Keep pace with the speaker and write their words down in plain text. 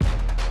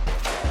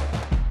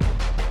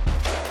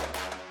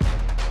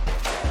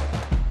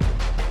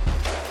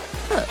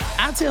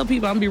I tell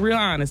people, I'm gonna be real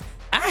honest.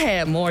 I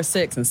had more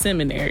sex in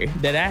seminary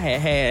than I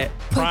had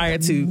prior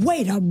to.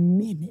 Wait a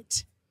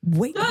minute.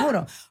 Wait, hold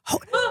on.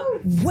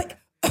 Wait.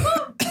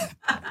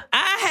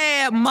 I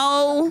had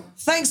more.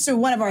 Thanks to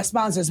one of our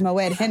sponsors,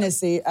 Moet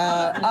Hennessy,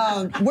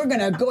 we're going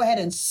to go ahead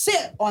and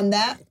sit on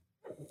that.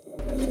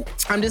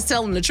 I'm just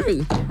telling the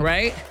truth,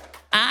 right?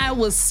 I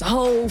was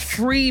so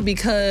free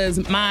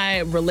because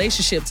my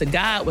relationship to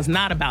God was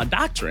not about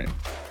doctrine.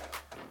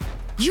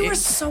 You are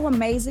so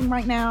amazing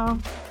right now.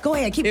 Go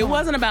ahead, keep going. It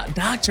wasn't about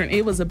doctrine.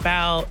 It was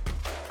about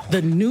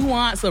the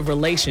nuance of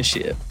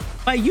relationship.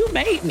 Like, you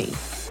made me.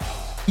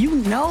 You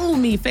know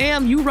me,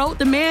 fam. You wrote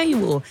the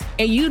manual.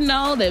 And you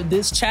know that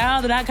this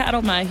child that I got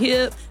on my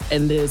hip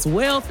and this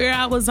welfare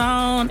I was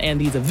on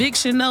and these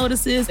eviction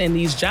notices and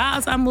these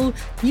jobs I moved,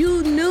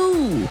 you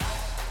knew.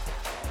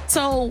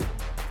 So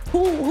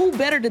who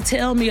better to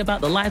tell me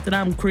about the life that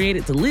I'm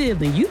created to live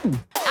than you?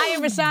 I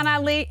am Rashawn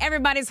Ali,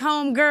 everybody's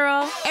home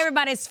girl,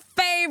 everybody's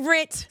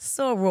favorite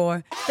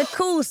soror, the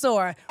cool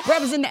soror,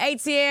 representing the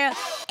ATL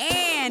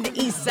and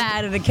the east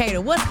side of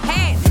Decatur. What's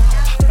happening?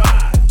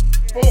 5,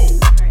 4, 3.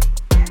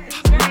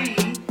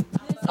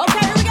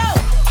 Okay, here we go.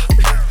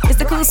 It's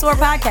the Cool Soror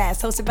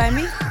Podcast, hosted by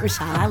me,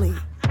 Rashawn Ali.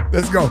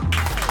 Let's go.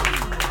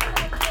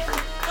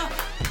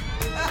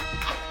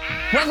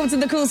 Welcome to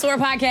the Cool Soror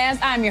Podcast.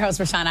 I'm your host,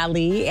 Rashawn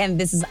Ali, and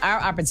this is our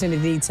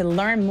opportunity to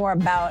learn more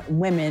about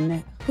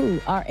women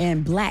who are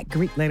in Black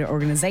Greek letter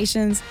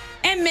organizations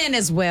and men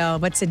as well.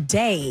 But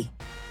today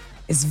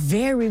is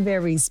very,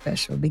 very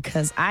special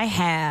because I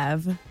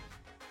have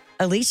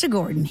Alicia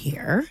Gordon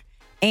here,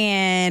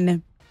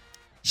 and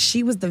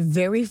she was the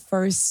very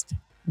first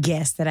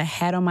guest that I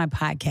had on my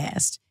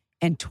podcast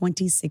in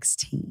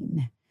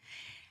 2016.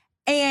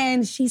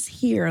 And she's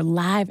here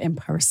live in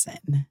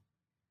person.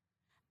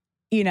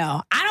 You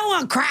know, I don't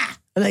want to cry,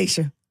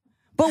 Alicia.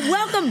 But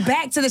welcome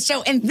back to the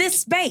show in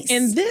this space.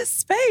 In this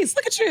space.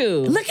 Look at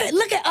you. Look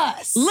at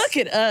us. Look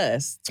at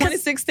us.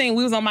 2016,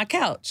 we was on my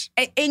couch.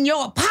 In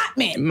your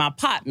apartment. My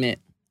apartment.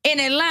 In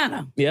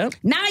Atlanta. Yep.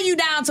 Now you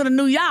down to the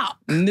New York.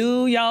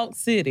 New York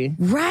City.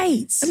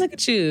 Right. And look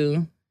at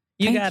you.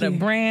 You Thank got you. a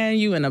brand,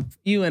 you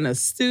in a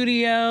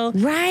studio.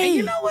 Right. And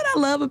you know what I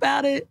love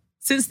about it?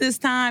 Since this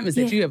time is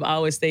that you have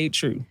always stayed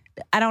true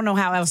I don't know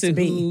how else to to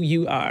be. who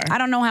you are. I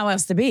don't know how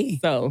else to be.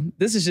 So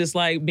this is just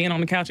like being on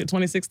the couch at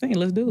 2016.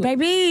 Let's do it.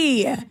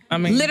 Baby. I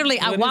mean, literally,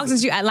 I what walked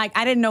is into you.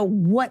 I didn't know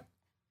what.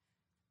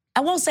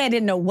 I won't say I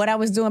didn't know what I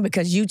was doing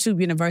because YouTube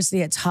University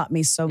had taught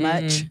me so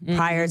much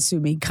prior to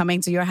me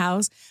coming to your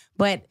house.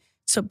 But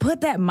to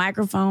put that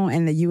microphone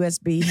and the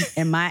USB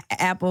in my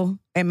Apple,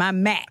 in my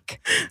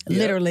Mac,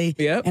 literally.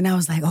 Yep. And I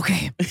was like,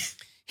 okay,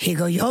 here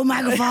go your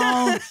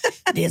microphone.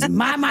 There's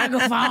my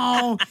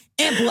microphone.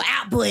 Input,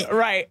 output.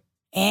 Right.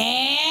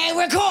 And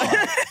record.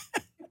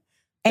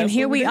 And That's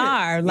here what we we did.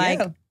 are, like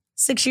Yeah.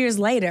 6 years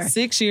later.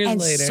 6 years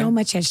and later. so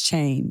much has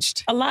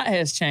changed. A lot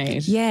has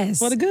changed. Yes.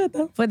 For the good,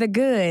 though. For the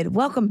good.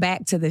 Welcome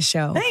back to the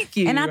show. Thank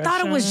you, And I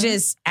thought it was Rashawn.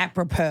 just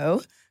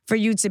apropos for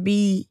you to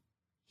be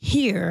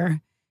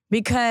here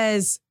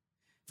because,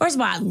 first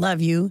of all, I love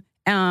you.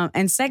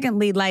 And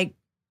secondly, like,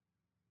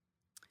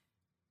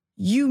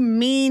 you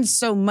mean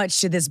so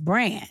much to this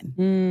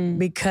brand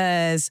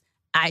because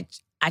I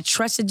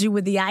trusted you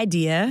with the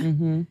idea.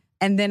 Mm-hmm.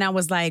 And then I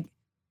was like,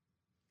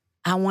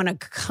 I want to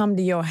come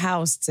to your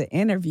house to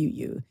interview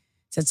you,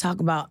 to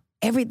talk about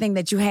everything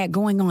that you had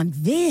going on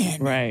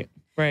then. Right.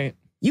 Right.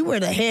 You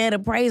were the head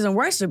of praise and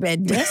worship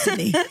at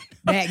Destiny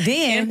back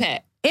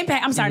then.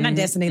 Impact. I'm sorry, not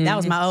Destiny. That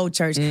was my old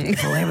church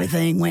before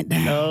everything went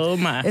down. Oh,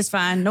 my. It's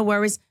fine. No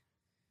worries.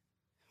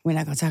 We're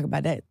not going to talk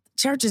about that.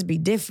 Churches be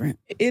different.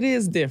 It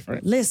is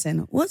different.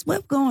 Listen, what's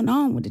going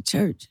on with the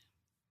church?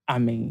 I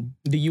mean,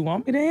 do you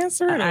want me to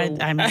answer it?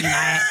 I mean,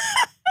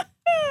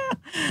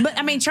 but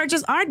I mean,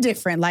 churches are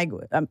different. Like,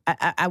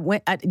 I was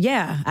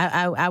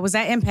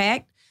at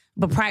Impact,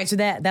 but prior to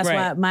that, that's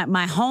Right. why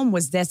my home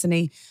was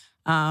Destiny,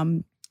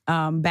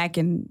 back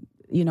in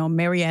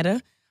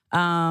Marietta,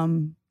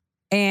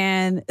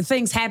 and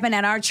things happened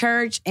at our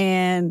church,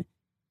 and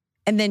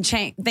then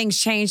things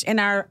changed in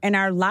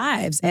our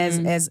lives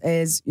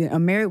as a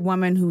married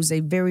woman who's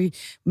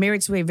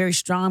married to a very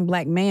strong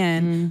Black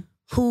man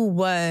who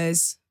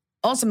was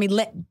ultimately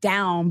let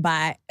down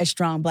by a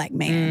strong Black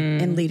man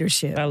in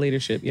leadership. By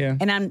leadership, yeah.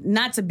 And I'm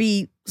not to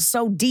be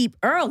so deep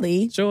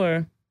early,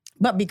 Sure.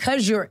 but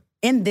because you're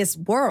in this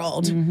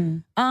world,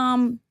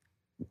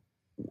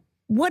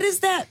 what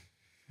does that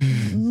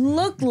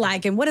look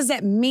like, and what does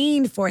that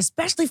mean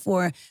especially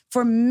for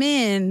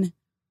men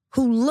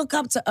who look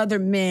up to other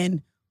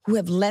men who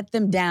have let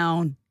them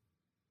down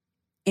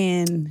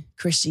in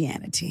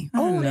Christianity?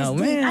 No,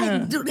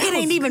 man. It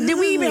ain't even. Did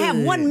we even have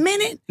 1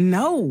 minute?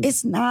 No.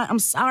 It's not. I'm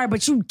sorry,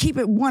 but you keep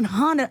it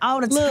 100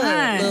 all the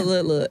time.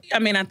 Look. I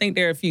mean, I think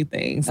there are a few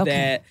things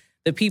that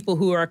the people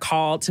who are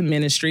called to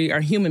ministry are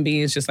human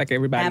beings just like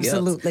everybody else.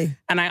 Absolutely.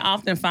 And I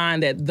often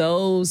find that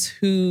those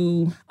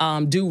who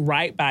do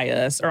right by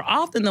us are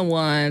often the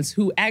ones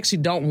who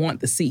actually don't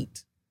want the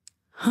seat.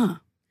 Huh.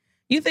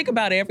 You think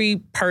about every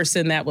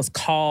person that was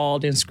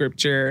called in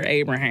scripture,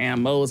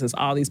 Abraham, Moses,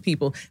 all these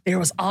people, there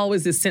was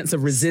always this sense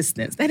of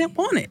resistance. They didn't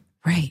want it.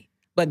 Right.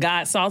 But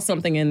God saw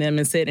something in them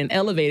and said and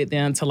elevated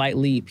them to like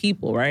lead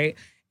people, right?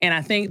 And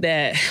I think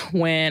that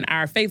when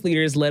our faith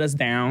leaders let us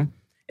down,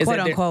 is Quote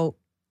that unquote.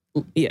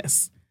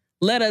 yes,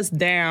 let us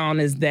down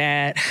is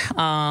that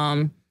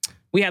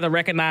we have to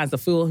recognize the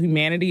full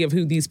humanity of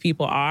who these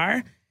people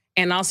are,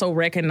 and also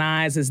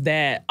recognize is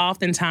that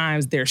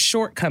oftentimes their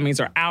shortcomings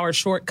or our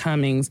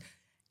shortcomings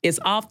is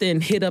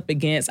often hit up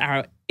against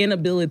our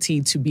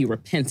inability to be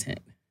repentant.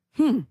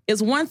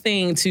 It's one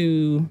thing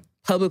to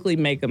publicly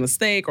make a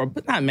mistake, or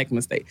not make a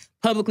mistake,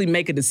 publicly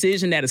make a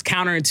decision that is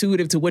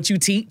counterintuitive to what you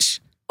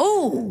teach.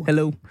 Oh,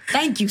 Hello.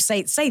 thank you.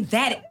 Say that.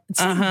 Say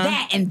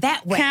that in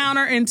that way.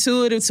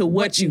 Counterintuitive to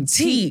what you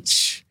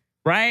teach,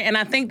 right? And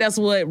I think that's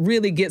what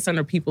really gets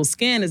under people's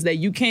skin is that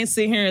you can't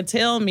sit here and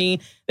tell me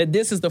that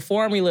this is the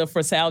formula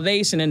for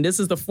salvation and this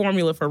is the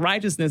formula for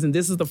righteousness and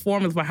this is the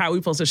formula for how we're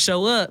supposed to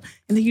show up.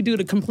 And then you do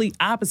the complete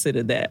opposite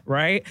of that,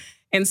 right?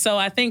 And so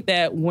I think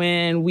that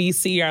when we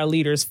see our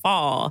leaders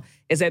fall,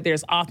 is that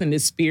there's often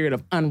this spirit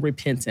of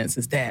unrepentance,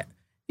 is that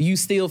you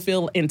still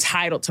feel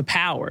entitled to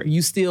power.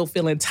 You still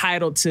feel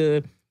entitled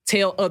to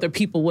tell other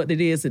people what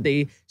it is that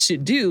they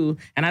should do.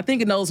 And I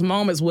think in those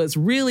moments what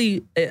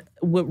really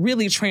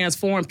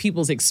transform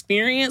people's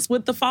experience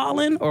with the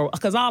fallen, or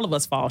because all of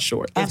us fall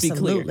short. Let's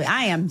Absolutely. be clear.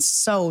 I am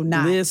so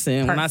not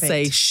Listen, when I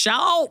say perfect.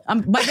 shout,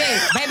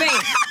 baby,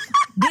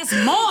 this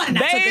morning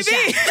I took a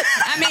shot.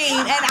 I mean,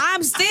 and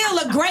I'm still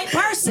a great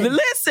person.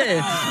 listen,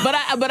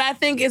 but I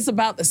think it's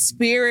about the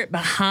spirit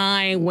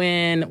behind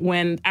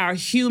when our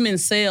human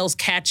selves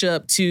catch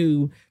up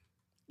to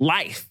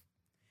life.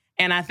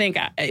 And I think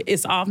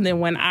it's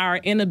often when our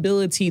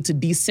inability to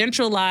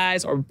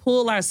decentralize or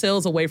pull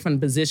ourselves away from the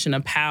position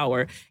of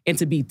power and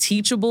to be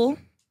teachable,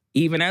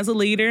 even as a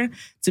leader,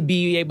 to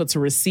be able to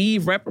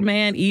receive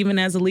reprimand, even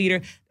as a leader,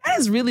 that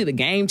is really the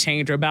game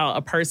changer about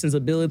a person's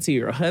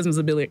ability or a husband's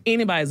ability, or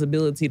anybody's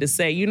ability to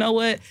say, you know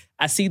what,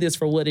 I see this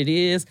for what it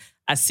is.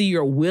 I see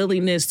your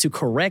willingness to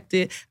correct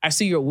it. I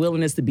see your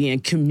willingness to be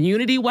in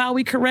community while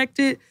we correct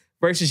it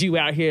versus you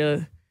out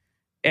here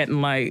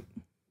acting like,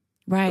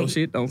 Right. oh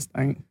shit don't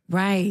stink.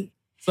 Right.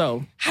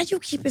 So How you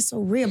keep it so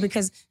real?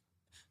 Because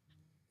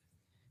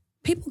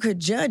people could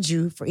judge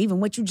you for even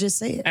what you just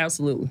said.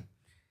 absolutely.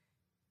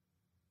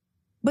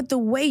 But the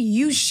way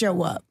you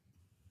show up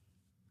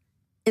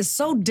is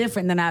so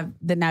different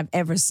than I've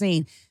ever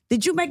seen.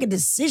 Did you make a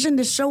decision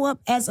to show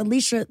up as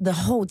Alicia the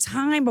whole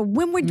time? Or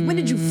when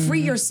did you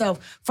free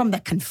yourself from the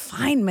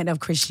confinement of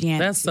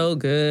Christianity? That's so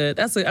good.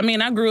 I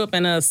mean, I grew up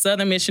in a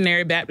Southern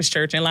Missionary Baptist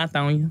church in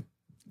Lithonia.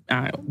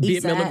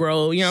 Bit Miller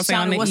Grove, you know what I'm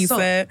saying, on the east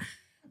side.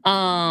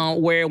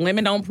 Where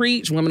women don't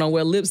preach, women don't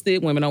wear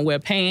lipstick, women don't wear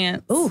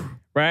pants. Ooh.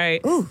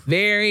 Right? Ooh.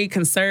 Very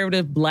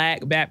conservative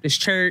Black Baptist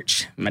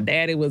church. My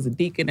daddy was a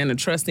deacon and a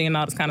trustee and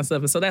all this kind of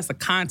stuff. And so that's the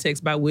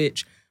context by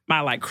which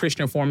my like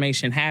Christian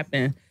formation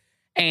happened.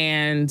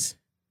 And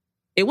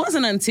it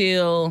wasn't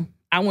until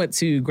I went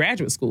to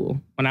graduate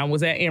school when I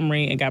was at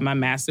Emory and got my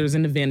master's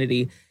in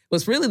divinity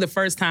was really the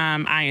first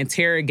time I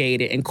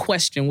interrogated and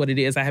questioned what it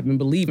is I have been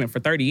believing for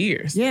 30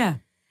 years. Yeah.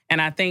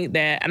 And I think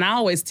that, and I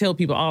always tell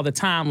people all the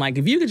time, like,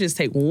 if you could just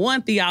take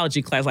one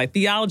theology class, like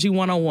Theology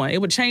 101,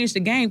 it would change the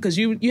game because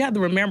you have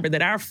to remember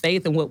that our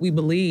faith and what we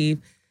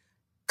believe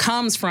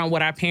comes from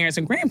what our parents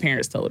and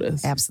grandparents told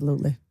us.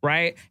 Absolutely.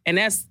 Right? And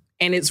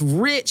it's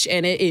rich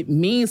and it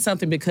means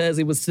something because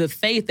it was the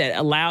faith that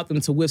allowed them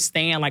to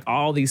withstand like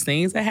all these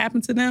things that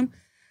happened to them.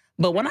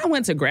 But when I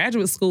went to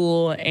graduate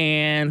school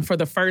and for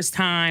the first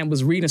time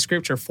was reading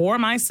scripture for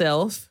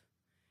myself,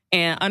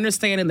 and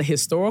understanding the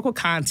historical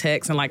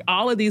context and like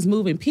all of these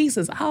moving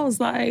pieces, I was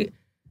like,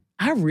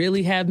 I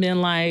really have been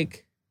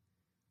like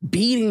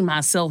beating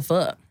myself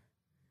up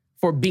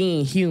for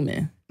being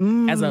human.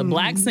 As a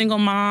Black single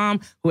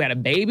mom who had a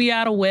baby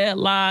out of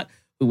wedlock,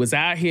 who was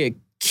out here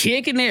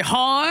kicking it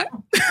hard.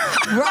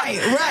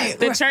 Right.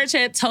 The church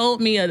had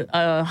told me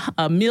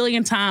a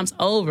million times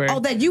over.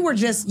 Oh, that you were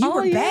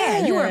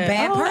bad. You were a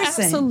bad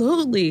person.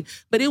 Absolutely.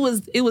 But it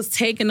was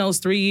taking those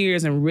 3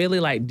 years and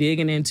really like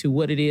digging into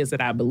what it is that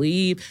I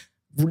believe,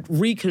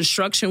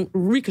 reconstructing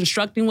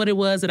what it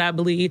was that I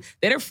believe,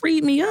 that it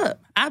freed me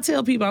up. I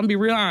tell people, I'm gonna be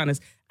real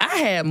honest, I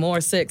had more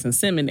sex in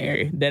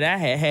seminary than I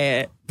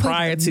had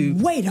prior to.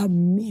 Wait a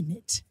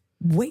minute.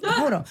 Hold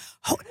on.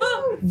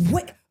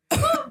 Wait.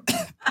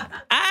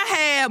 I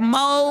had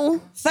more.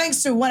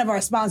 Thanks to one of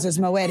our sponsors,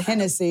 Moet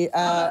Hennessy,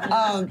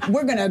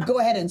 we're going to go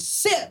ahead and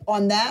sip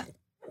on that.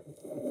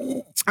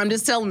 I'm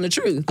just telling the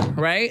truth,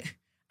 right?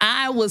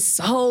 I was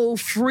so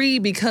free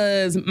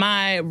because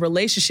my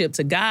relationship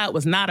to God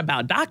was not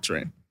about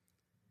doctrine.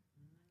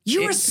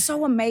 You are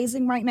so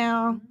amazing right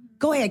now.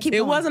 Go ahead, keep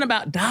going. It wasn't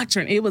about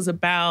doctrine. It was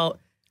about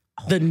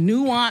the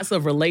nuance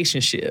of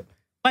relationship.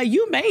 Like,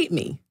 you made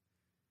me.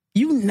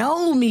 You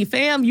know me,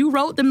 fam. You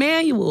wrote the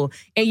manual.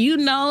 And you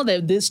know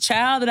that this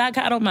child that I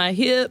got on my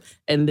hip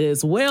and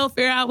this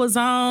welfare I was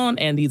on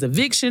and these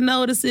eviction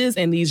notices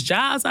and these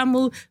jobs I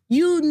moved,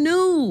 you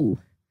knew.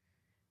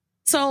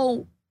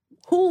 So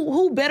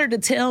who better to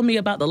tell me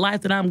about the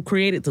life that I'm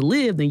created to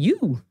live than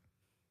you?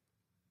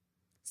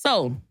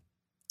 So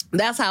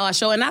that's how I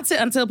show. And I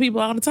tell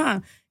people all the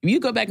time, if you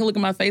go back and look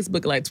at my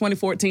Facebook, like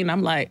 2014,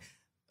 I'm like,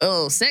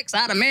 oh, sex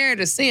out of marriage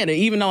is sin.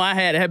 Even though I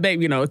had a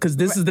baby, because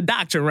this is the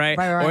doctrine, right?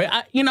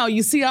 Right. Or,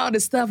 you see all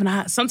this stuff,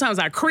 and sometimes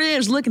I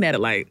cringe looking at it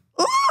like,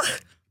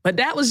 ugh. But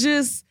that was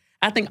just,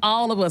 I think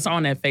all of us are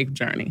on that faith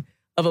journey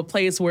of a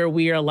place where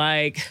we are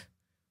like,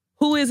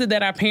 who is it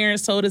that our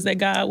parents told us that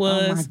God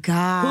was? Oh my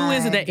God. Who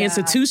is it that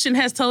institution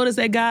has told us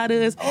that God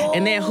is? Oh.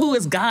 And then who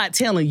is God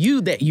telling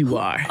you that you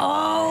are?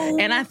 Oh.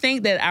 And I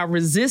think that our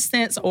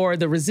resistance, or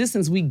the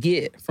resistance we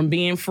get from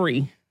being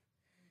free,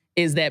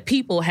 is that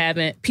people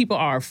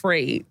are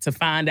afraid to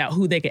find out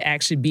who they can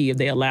actually be if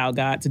they allow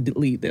God to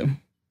lead them.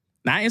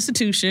 Not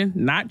institution,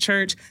 not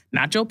church,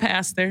 not your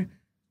pastor.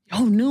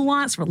 Your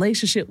nuanced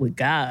relationship with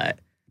God.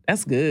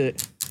 That's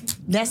good.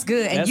 That's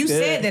good. And you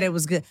said that it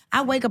was good.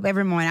 I wake up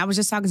every morning. I was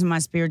just talking to my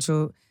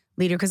spiritual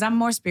leader because I'm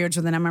more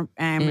spiritual than I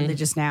am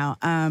religious now.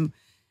 And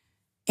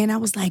I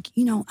was like,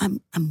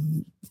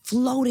 I'm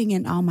floating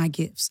in all my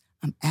gifts.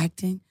 I'm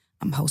acting.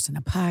 I'm hosting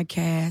a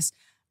podcast.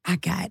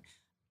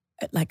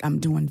 I'm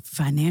doing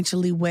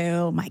financially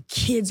well. My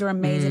kids are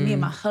amazing. Me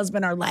and my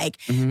husband are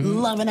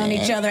loving on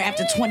each other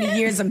after 20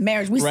 years of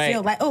marriage. We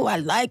still like, oh, I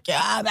like you.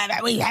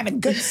 We having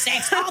good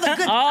sex.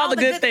 All the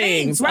good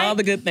things. Right? All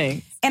the good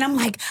things. And I'm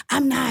like,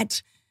 I'm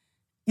not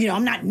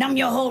numb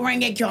your whole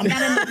ring. I'm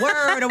not in the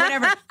word or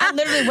whatever. I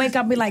literally wake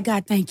up and be like,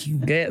 God, thank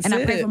you. And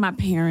I pray for my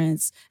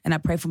parents, and I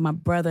pray for my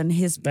brother and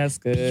his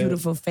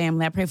beautiful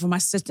family. I pray for my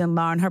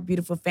sister-in-law and her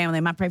beautiful family.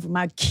 And I pray for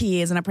my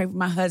kids, and I pray for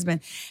my husband.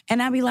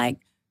 And I be like,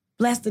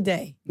 bless the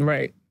day.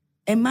 Right.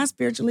 And my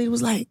spiritual leader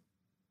was like,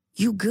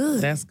 you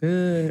good. That's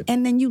good.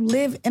 And then you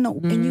live in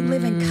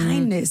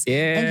kindness.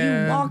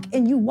 Yeah.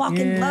 And you walk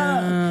in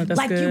love. That's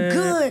like good.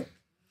 you good.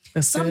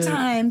 That's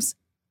Sometimes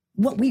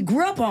what we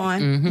grew up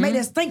on made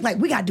us think like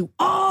we got to do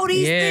all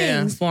these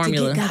things to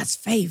get God's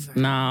favor.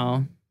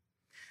 No.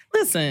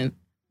 Listen,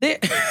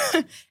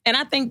 and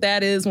I think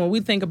that is when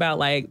we think about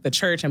like the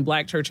church and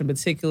Black church in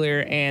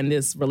particular, and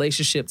this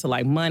relationship to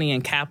like money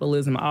and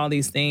capitalism, all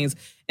these things,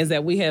 is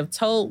that we've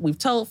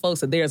told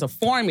folks that there's a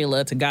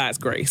formula to God's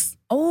grace.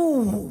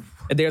 Oh.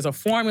 That there's a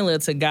formula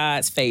to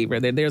God's favor.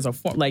 That there's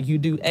like you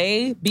do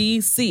A,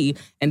 B, C,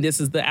 and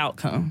this is the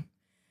outcome.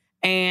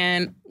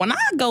 And when I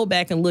go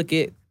back and look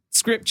at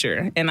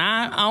scripture, and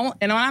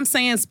I'm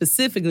saying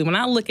specifically, when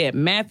I look at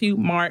Matthew,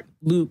 Mark,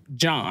 Luke,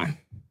 John,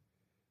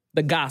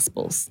 the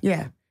Gospels.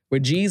 Yeah. Where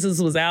Jesus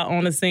was out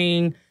on the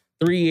scene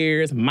 3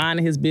 years,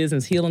 minding his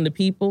business, healing the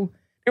people.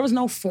 There was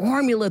no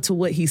formula to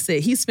what he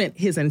said. He spent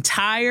his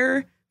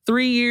entire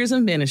 3 years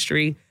of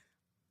ministry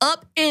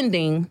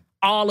upending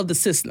all of the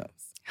systems.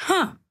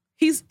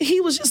 He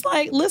was just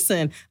like,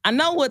 listen, I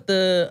know what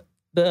the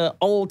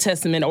Old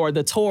Testament or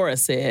the Torah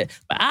said,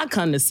 but I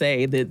come to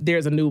say that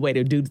there's a new way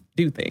to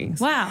do things.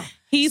 Wow.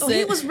 He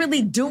was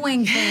really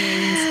doing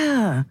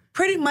things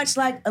pretty much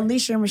like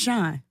Alicia and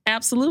Rashawn.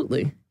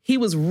 Absolutely. He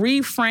was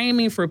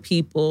reframing for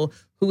people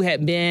who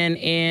had been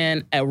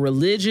in a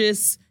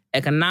religious,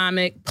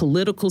 economic,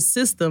 political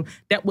system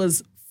that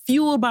was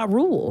fueled by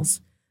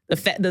rules.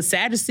 The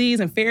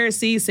Sadducees and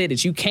Pharisees said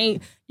that you can't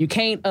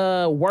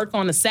work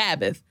on the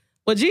Sabbath.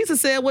 But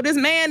Jesus said, well, this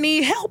man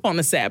need help on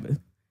the Sabbath.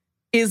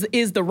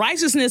 Is the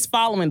righteousness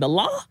following the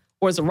law,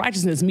 or is the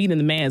righteousness meeting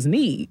the man's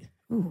need?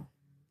 Ooh.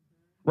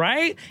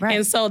 Right?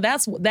 And so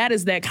that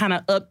is that kind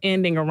of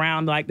upending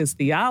around like this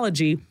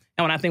theology.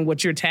 And when I think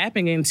what you're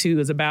tapping into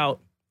is about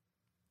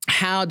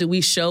how do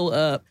we show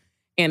up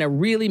in a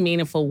really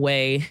meaningful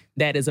way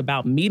that is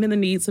about meeting the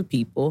needs of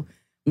people,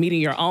 meeting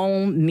your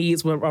own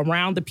needs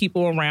around the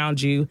people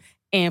around you,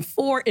 and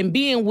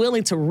being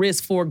willing to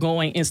risk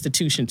foregoing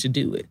institution to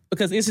do it.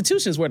 Because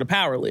institution is where the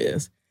power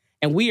lives.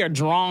 And we are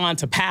drawn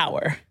to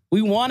power.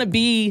 We want to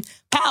be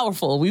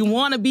powerful. We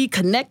want to be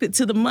connected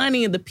to the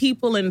money and the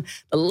people and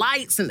the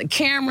lights and the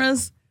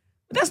cameras.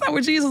 But that's not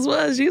where Jesus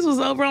was. Jesus was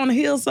over on the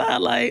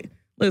hillside like,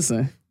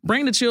 listen,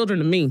 bring the children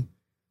to me.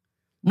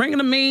 Bring them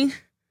to me,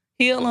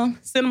 heal them,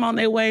 send them on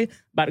their way,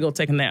 about to go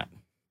take a nap.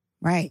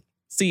 Right.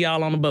 See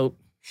y'all on the boat.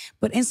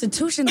 But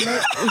institution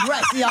led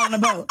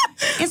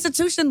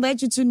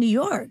you to New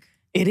York.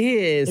 It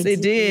is.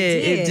 It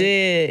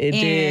did.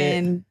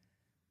 And,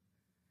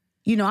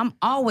 I'm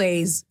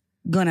always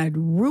gonna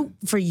root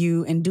for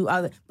you and do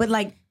other, but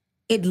like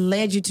it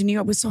led you to New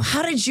York. But so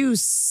what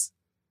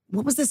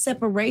was the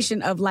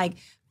separation of like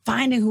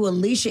finding who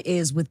Alicia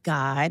is with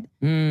God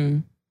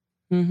and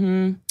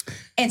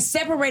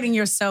separating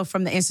yourself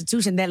from the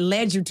institution that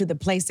led you to the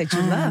place that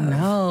you love?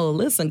 No,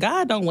 listen,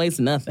 God don't waste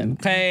nothing,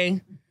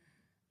 okay?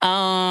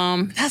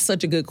 That's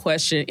such a good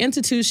question.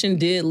 Institution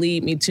did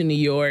lead me to New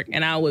York,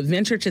 and I would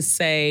venture to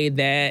say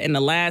that in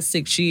the last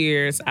 6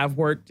 years, I've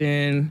worked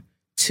in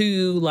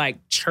 2 like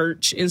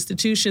church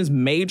institutions,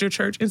 major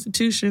church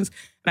institutions,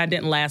 and I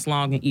didn't last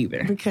long in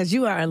either. Because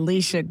you are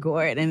Alicia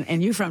Gordon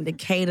and you're from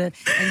Decatur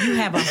and you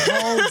have a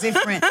whole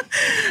different...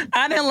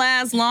 I didn't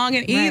last long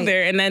in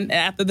either. And then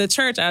after the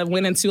church, I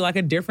went into like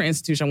a different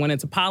institution. I went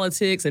into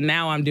politics and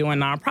now I'm doing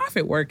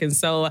nonprofit work. And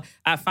so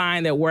I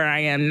find that where I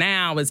am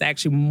now is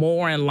actually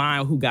more in line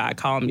with who God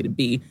called me to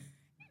be.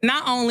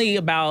 Not only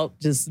about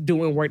just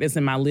doing work that's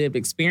in my lived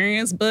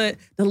experience, but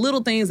the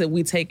little things that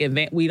we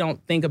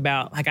don't think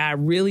about. Like, I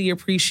really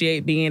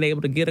appreciate being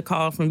able to get a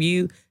call from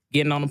you,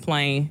 getting on a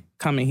plane,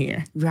 coming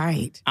here.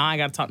 Right. I ain't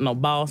got to talk to no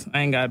boss.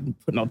 I ain't got to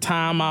put no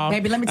time off.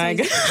 Baby, let me tell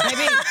you.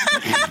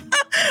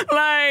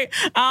 Like,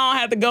 I don't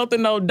have to go through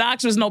no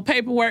doctors, no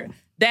paperwork.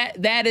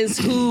 That is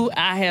who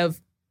I have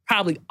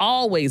probably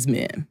always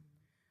been.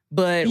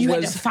 But you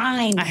had to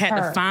find her. I had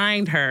to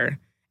find her,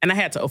 and I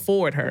had to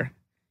afford her.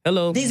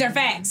 Hello. These are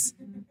facts.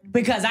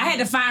 Because I had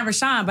to find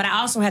Rashawn, but I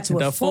also had to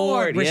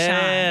afford Rashawn.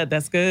 Yeah,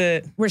 that's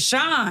good.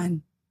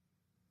 Rashawn,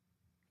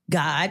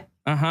 God,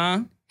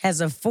 has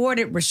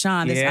afforded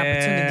Rashawn this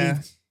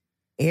opportunity.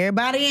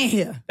 Everybody in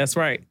here. That's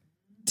right.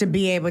 To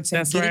be able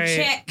to get a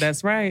check.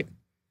 That's right.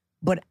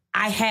 But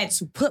I had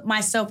to put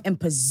myself in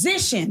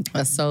position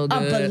That's so good.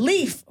 of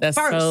belief That's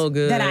first so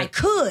good. that I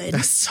could.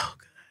 That's so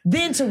good.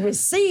 Then to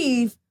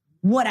receive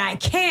what I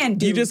can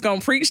do. You just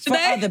gonna preach today?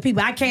 For other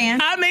people. I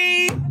can. I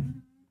mean...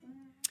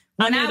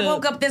 When I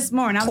woke up this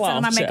morning, I was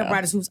telling my makeup child.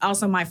 artist, who's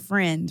also my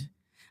friend,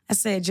 I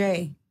said,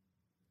 Jay,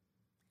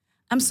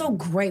 I'm so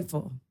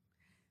grateful.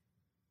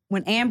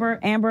 When Amber,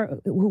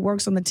 who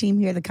works on the team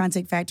here at the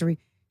Contact Factory,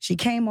 she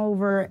came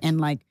over and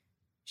like,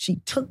 she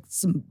took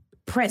some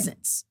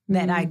presents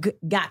that I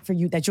got for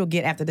you that you'll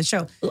get after the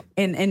show.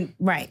 And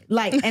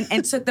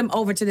took them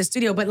over to the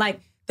studio. But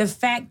like the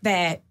fact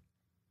that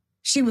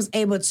she was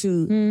able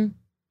to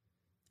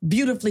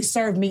beautifully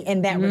serve me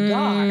in that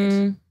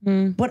regard.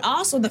 But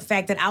also the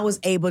fact that I was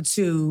able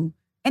to,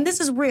 and this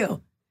is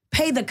real,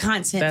 pay the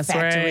Content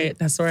Factory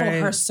for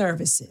her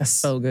services. That's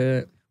so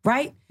good.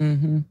 Right?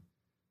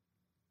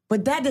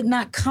 But that did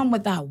not come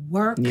without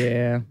work,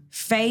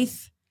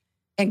 faith,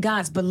 and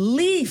God's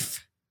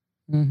belief,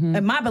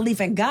 and my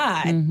belief in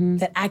God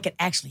that I could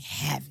actually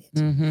have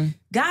it.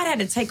 God had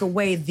to take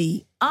away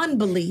the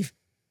unbelief,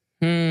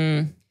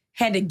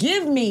 had to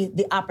give me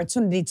the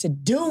opportunity to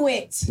do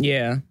it.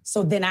 Yeah.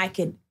 So then I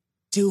could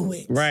do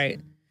it.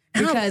 Right.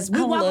 Because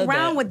we walk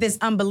around with this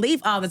unbelief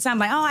all the time,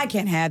 like, oh, I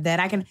can't have that.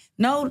 I can.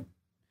 No.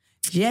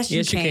 Yes,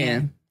 you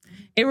can.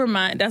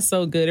 That's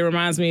so good. It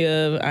reminds me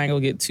of, I ain't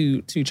gonna get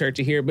too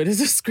churchy here, but it's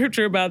a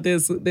scripture about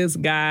this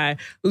guy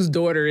whose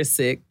daughter is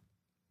sick.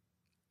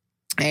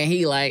 And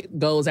he like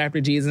goes after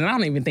Jesus. And I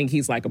don't even think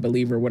he's like a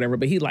believer or whatever,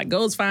 but he like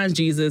goes, finds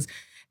Jesus.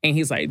 And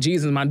he's like,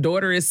 Jesus, my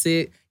daughter is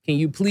sick. Can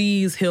you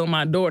please heal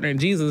my daughter? And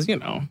Jesus,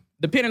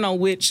 depending on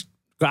which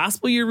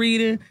gospel you're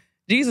reading,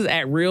 Jesus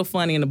act real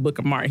funny in the book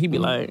of Mark. He'd be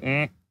like,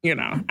 I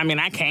mean,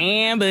 I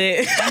can,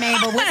 but...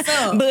 but what's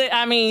up?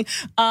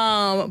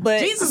 But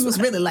Jesus was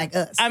really like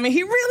us. I mean,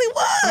 he really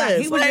was.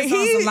 Right, he was just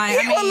on some like,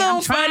 he was a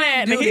little fun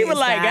at it. He was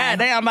like, God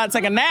damn, I'm about to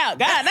take a nap.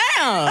 God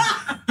damn.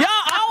 Y'all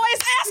always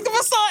asking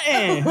for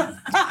something.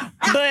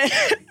 But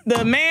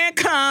the man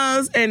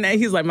comes and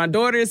he's like, my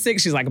daughter is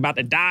sick. She's like about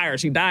to die or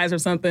she dies or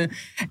something.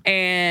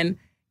 And,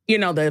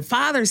 the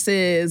father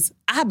says,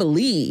 I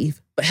believe,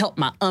 but help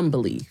my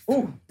unbelief.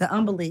 Ooh, the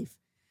unbelief.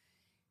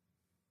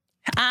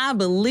 I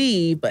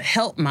believe, but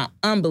help my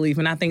unbelief.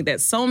 And I think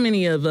that so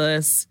many of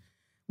us,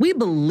 we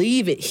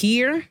believe it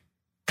here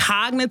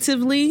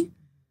cognitively,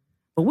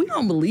 but we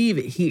don't believe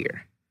it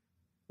here.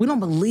 We don't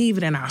believe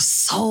it in our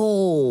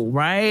soul,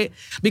 right?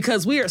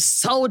 Because we are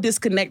so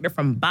disconnected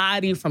from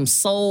body, from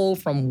soul,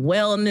 from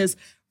wellness,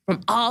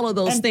 from all of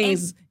those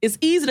things. It's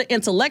easy to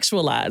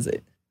intellectualize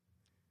it.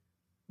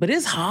 But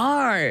it's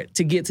hard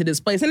to get to this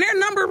place. And there are a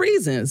number of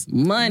reasons.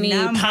 Money,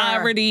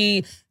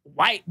 poverty,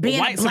 white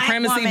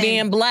supremacy, woman.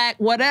 being black,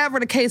 whatever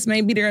the case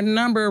may be. There are a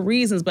number of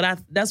reasons. But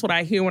that's what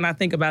I hear when I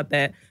think about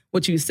that.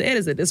 What you said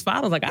is that this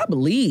father's like, I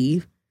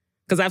believe,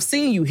 because I've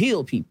seen you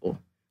heal people.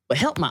 But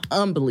help my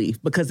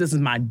unbelief, because this is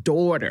my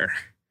daughter.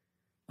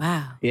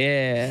 Wow.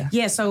 Yeah.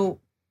 Yeah, so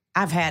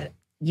I've had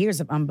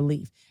years of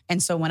unbelief.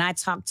 And so when I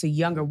talk to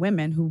younger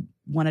women who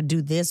want to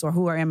do this or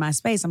who are in my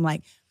space, I'm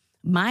like,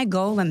 my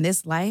goal in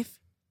this life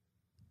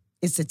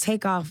is to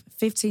take off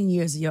 15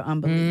 years of your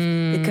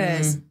unbelief.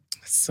 Because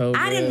so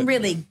I didn't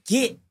really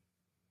get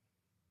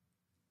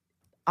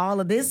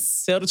all of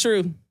this. Tell the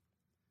truth.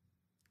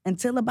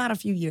 Until about a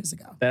few years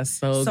ago. That's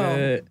so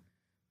good.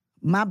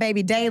 My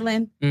baby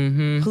Daylin,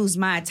 who's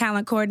my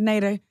talent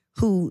coordinator,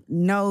 who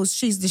knows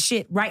she's the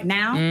shit right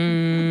now.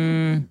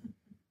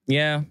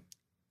 Yeah.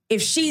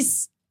 If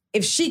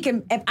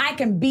I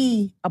can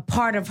be a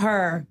part of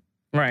her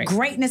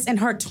greatness in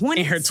her 20s.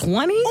 In her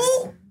 20s?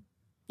 Ooh.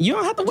 You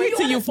don't have to wait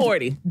till you're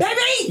 40. Baby!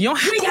 You don't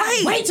have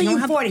to wait till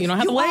you're 40. You don't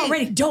have to wait. You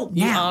already dope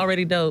now. You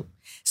already dope.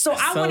 So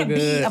I want to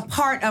be a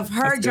part of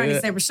her journey.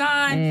 Say,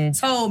 Rashawn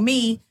told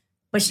me,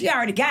 but she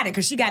already got it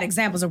because she got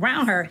examples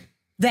around her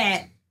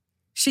that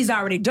she's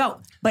already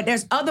dope. But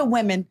there's other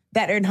women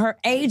that are in her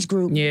age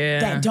group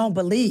that don't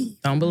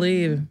believe. Don't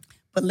believe.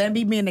 But let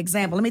me be an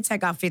example. Let me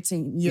take out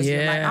 15 years of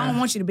your life. I don't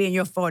want you to be in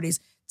your 40s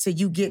till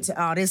you get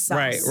to all this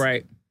sauce.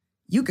 Right.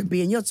 You could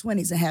be in your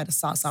 20s and have the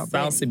sauce already.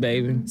 Saucy,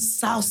 baby.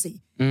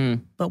 Saucy.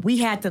 But we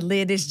had to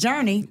live this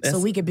journey so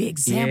we could be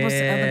examples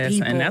to other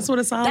people. And that's what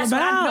it's all That's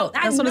about. What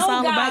I know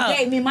God God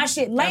gave me my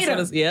shit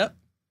later. Yep.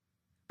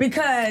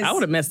 Because I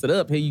would have messed it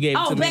up. Here you gave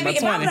it to me in my 20s.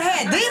 If I would have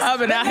had this, I've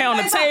been out here on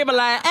the table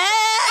like,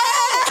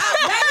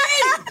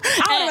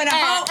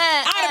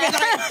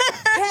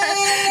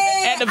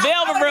 at the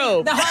Velvet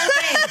Room. The whole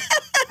thing.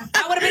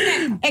 I would have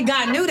been that. And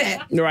God knew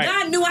that. Right.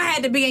 God knew I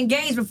had to be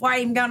engaged before I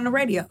even got on the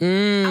radio. I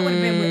would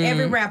have been with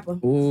every rapper.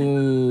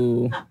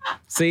 Ooh.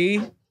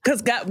 See?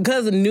 Because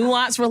a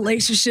nuanced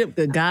relationship,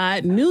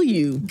 God knew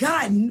you.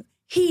 God,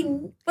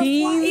 before I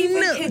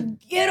even could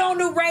get on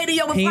the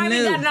radio, before I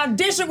even got an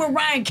audition with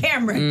Ryan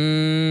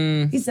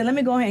Cameron, he said, let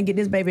me go ahead and get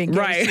this baby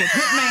engaged to a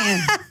good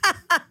man.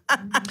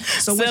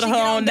 So when she get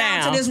on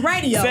down to this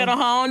radio. Settle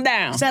her on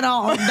down. Settle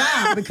on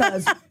down.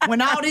 Because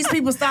when all these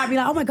people start be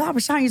like, oh my God,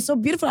 Rashawn, you're so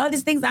beautiful, all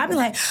these things, I'd be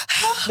like,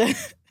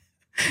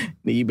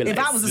 you be like, if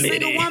I was a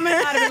single woman,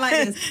 I'd have been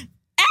like this.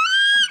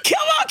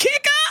 Come on,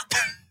 kick up.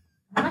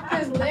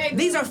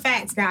 These are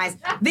facts, guys.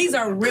 These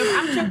are real.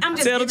 I'm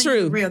just tell the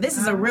truth. Real. This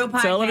is a real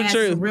podcast. Tell the truth.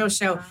 This is a real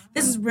show.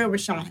 This is real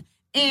Rashawn.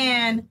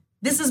 And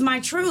this is my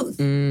truth.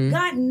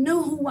 God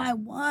knew who I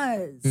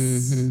was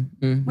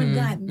when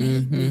God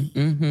made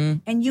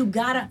me. And you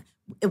gotta,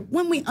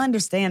 when we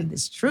understand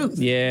this truth,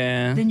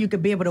 then you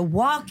could be able to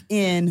walk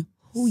in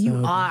who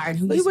you are and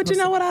who you're But you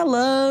know what I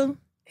love?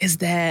 Is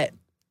that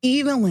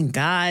even when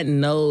God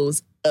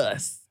knows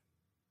us,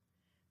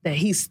 that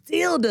he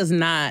still does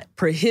not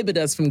prohibit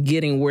us from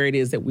getting where it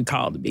is that we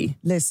call to be.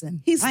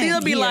 Listen. He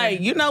still be like,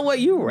 you know what?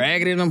 You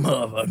raggedy than a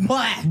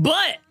motherfucker.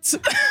 But.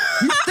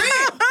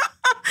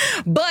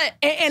 But,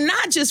 and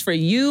not just for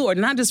you or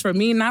not just for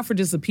me, not for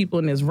just the people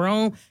in this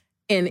room,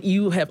 and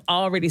you have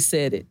already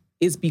said it,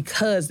 it's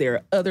because there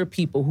are other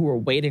people who are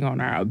waiting on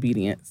our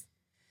obedience.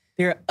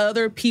 There are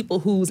other people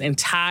whose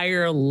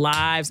entire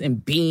lives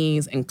and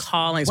beings and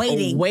callings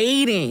are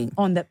waiting.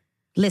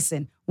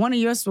 Listen, one of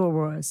your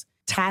sorors,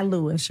 Ty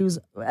Lewis, she was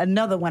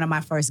another one of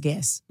my first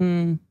guests.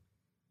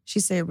 She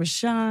said,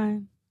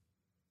 Rashawn,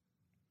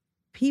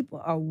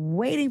 people are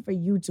waiting for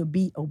you to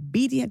be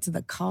obedient to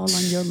the call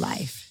on your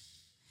life.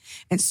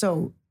 And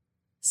so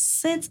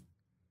since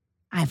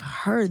I've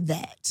heard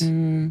that,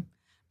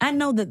 I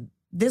know that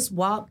this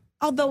walk,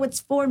 although it's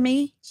for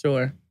me,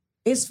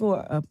 it's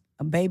for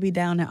a baby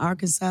down in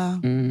Arkansas,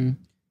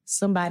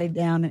 somebody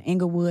down in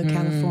Inglewood,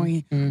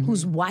 California,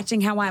 who's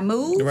watching how I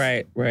move.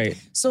 Right.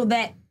 So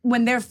that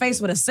when they're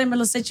faced with a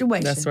similar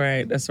situation, that's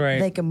right.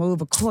 they can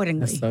move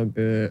accordingly. That's so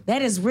good.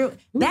 That is real.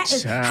 That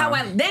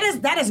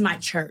is my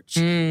church.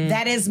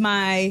 That is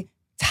my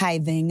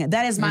tithing.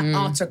 That is my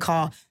altar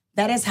call.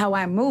 That is how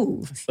I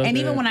move. So and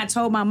good. even when I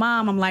told my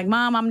mom, I'm like,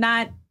 Mom, I'm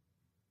not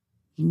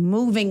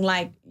moving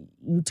like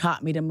you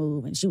taught me to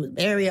move. And she was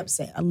very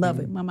upset. I love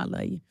it. Mom, I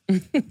love you.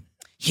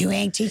 You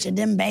ain't teaching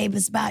them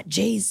babies about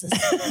Jesus.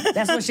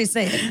 That's what she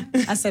said.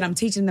 I said, I'm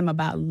teaching them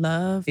about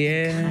love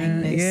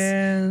and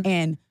kindness.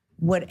 And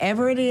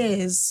whatever it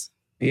is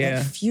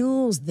that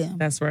fuels them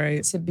that's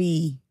right. to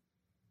be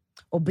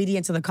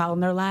obedient to the call in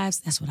their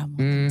lives, that's what I want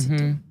them to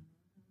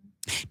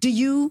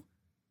do.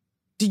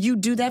 Do you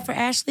do that for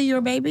Ashley, your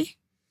baby?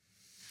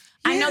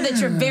 I know that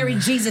you're very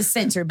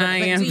Jesus-centered, but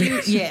do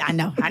you? Yeah, I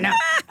know.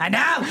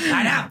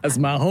 That's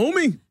my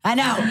homie. I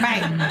know,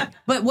 right.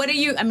 But what do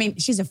you, I mean,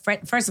 she's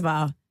first of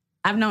all,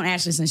 I've known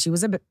Ashley since she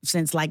was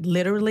since like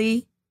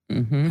literally,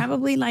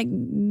 probably like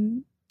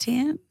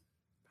 10.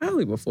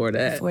 Probably before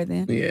that. Before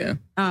then. Yeah.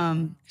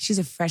 She's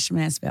a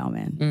freshman at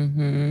Spelman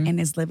and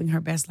is living her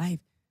best life.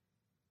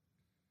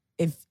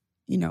 If,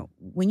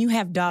 when you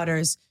have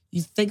daughters,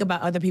 you think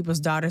about other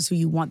people's daughters who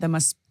you want them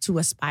to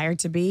aspire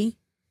to be.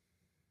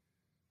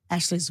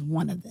 Ashley's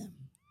one of them.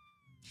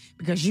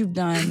 Because you've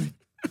done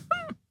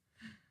an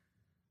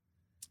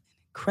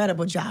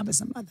incredible job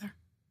as a mother.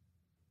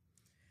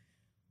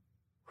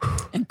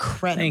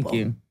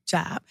 Incredible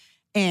job.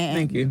 And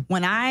thank you.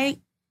 When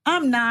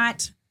I'm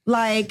not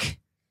like,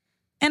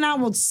 and I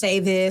will say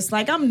this,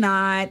 like I'm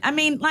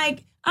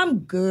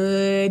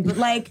good, but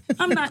like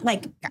I'm not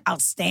like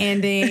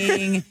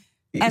outstanding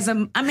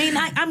I'm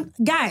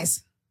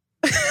guys,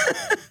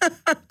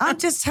 I'm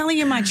just telling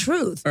you my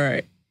truth. All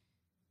right.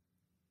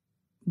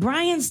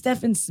 Brian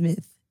Stephen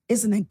Smith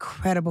is an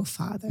incredible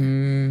father.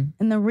 And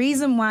the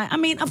reason why,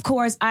 of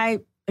course, I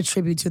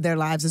attribute to their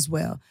lives as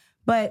well.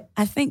 But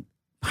I think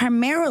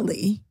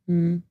primarily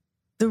the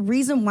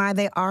reason why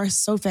they are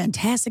so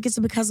fantastic is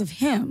because of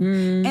him.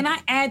 And I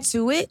add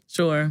to it.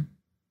 Sure.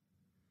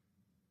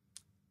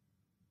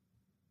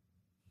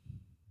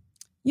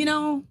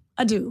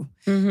 I do.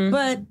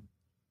 But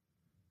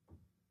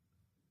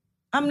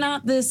I'm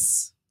not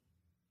this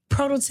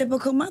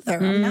prototypical mother.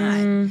 I'm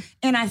not.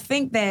 And I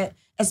think that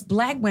as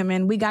Black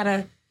women, we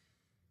gotta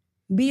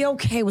be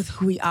okay with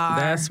who we are.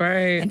 That's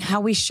right. And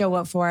how we show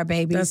up for our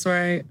babies. That's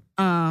right.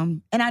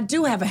 And I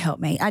do have a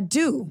helpmate. I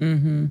do.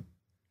 Mm-hmm.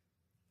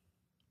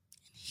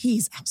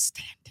 He's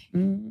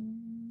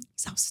outstanding.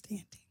 He's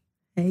outstanding.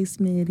 Hey,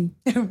 Smitty.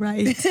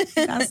 Right. He's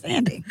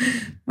outstanding.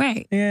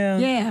 Right. Yeah.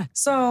 Yeah.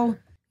 So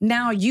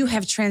now you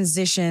have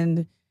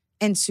transitioned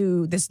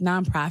into this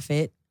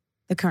nonprofit,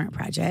 the Current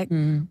Project,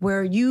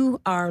 where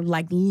you are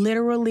like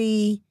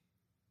literally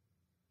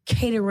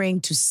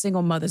catering to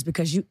single mothers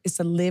because it's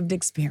a lived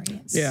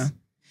experience. Yeah.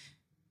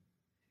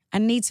 I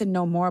need to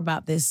know more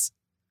about this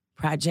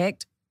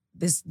project,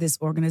 this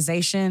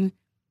organization,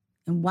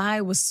 and why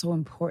it was so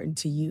important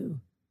to you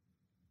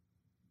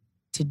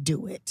to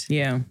do it.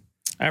 Yeah.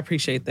 I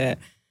appreciate that.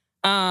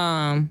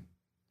 I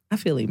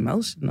feel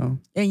emotional.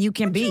 And you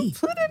can be.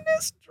 Put in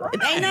this drink.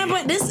 It ain't nothing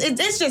but this.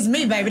 It's just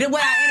me, baby. The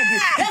way I interview.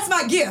 That's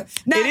my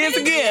gift. Now, It is a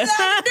anything gift.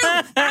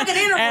 I can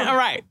interview. All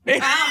right.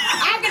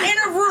 I can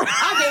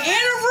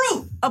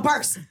interview a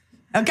person.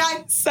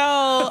 Okay.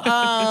 So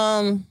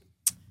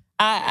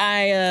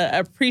I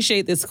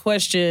appreciate this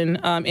question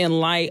in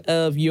light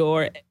of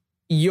your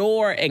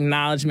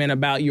acknowledgement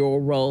about your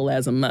role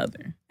as a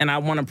mother. And I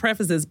want to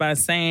preface this by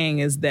saying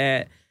is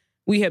that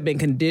we have been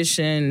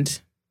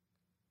conditioned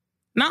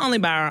not only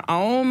by our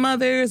own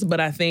mothers, but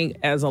I think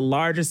as a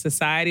larger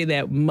society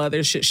that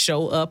mothers should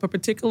show up a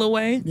particular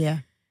way. Yeah.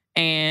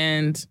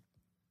 And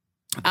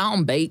I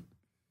don't bake.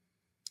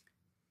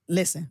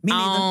 Listen, me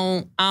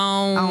neither.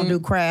 I don't do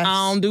crafts.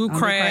 I don't do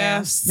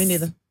crafts. Me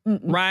neither.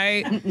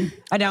 Right?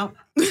 I don't.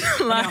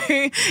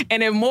 Like,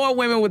 and if more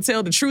women would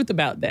tell the truth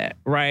about that,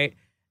 right?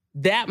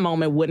 That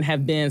moment wouldn't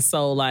have been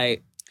so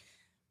like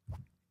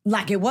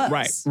it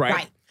was.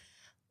 Right.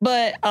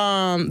 But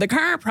the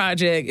Current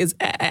Project is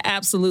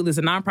absolutely, it's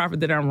a nonprofit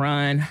that I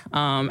run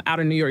out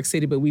of New York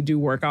City, but we do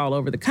work all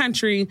over the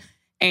country.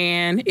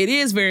 And it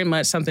is very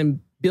much something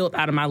built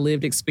out of my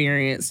lived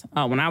experience.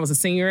 When I was a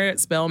senior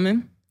at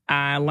Spelman,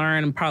 I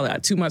learned probably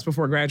 2 months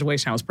before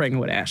graduation, I was pregnant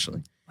with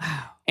Ashley.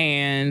 Wow.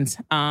 And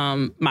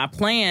my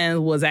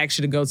plan was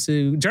actually to go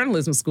to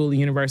journalism school at the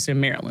University of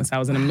Maryland. So I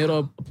was in the middle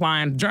of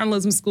applying to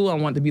journalism school. I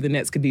wanted to be the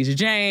next Khadijah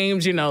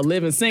James,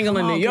 living single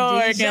in New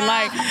York.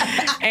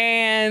 Khadijah.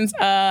 And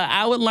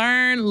I would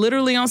learn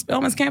literally on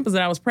Spelman's campus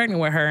that I was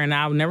pregnant with her. And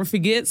I'll never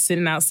forget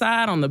sitting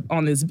outside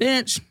on this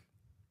bench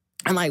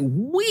and like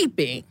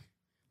weeping,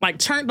 like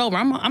turned over.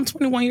 I'm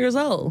 21 years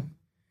old,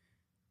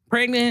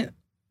 pregnant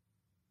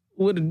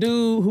with a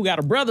dude who got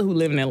a brother who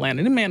live in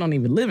Atlanta. The man don't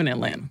even live in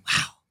Atlanta.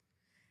 Wow.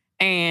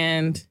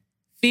 And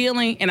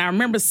and I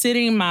remember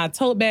sitting my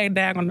tote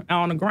bag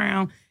on the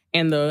ground,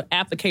 and the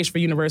application for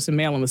University of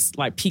Maryland was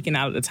like peeking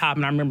out at the top.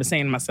 And I remember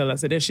saying to myself, I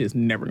said, this shit's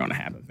never gonna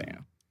happen,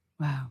 fam.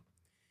 Wow.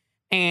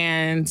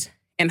 And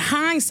in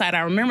hindsight, I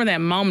remember that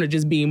moment of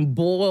just being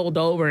boiled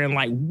over and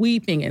like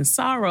weeping in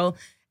sorrow.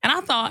 And I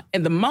thought,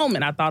 at the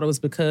moment, I thought it was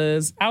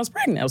because I was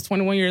pregnant. I was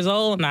 21 years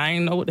old and I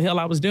didn't know what the hell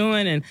I was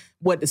doing and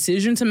what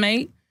decision to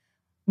make.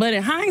 But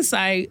in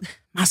hindsight,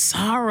 my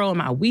sorrow and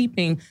my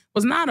weeping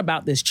was not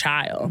about this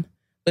child,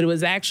 but it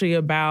was actually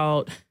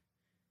about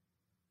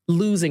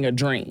losing a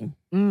dream.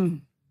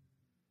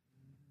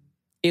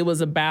 It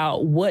was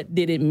about what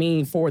did it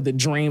mean for the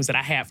dreams that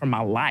I had for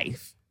my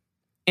life.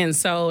 And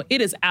so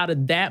it is out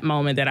of that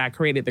moment that I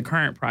created the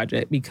Current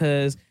Project,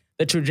 because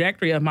the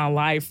trajectory of my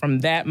life from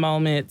that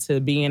moment to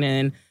being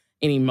in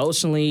an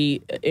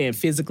emotionally and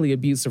physically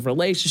abusive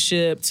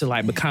relationship to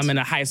like becoming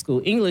a high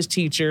school English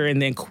teacher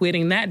and then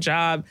quitting that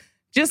job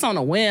just on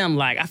a whim.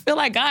 Like, I feel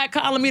like God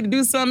calling me to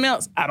do something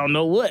else. I don't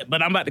know what,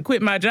 but I'm about to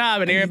quit my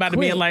job, and everybody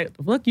being like,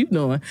 the fuck you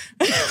doing?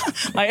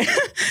 Like,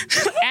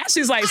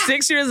 Ashley's like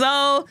 6 years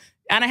old.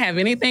 I didn't have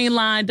anything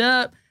lined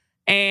up.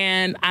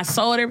 And I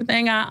sold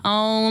everything I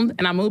owned,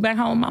 and I moved back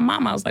home with my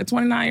mom. I was like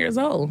 29 years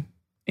old.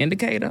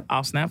 Indicator,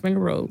 off Snapfinger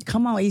Road.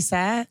 Come on, East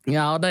Side.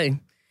 Yeah, all day.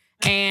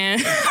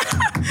 And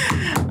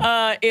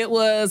it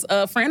was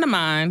a friend of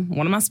mine,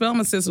 one of my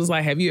Spelman sisters, was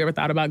like, have you ever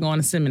thought about going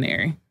to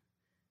seminary?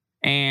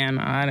 And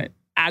I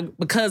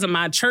because of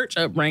my church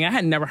upbringing, I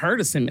had never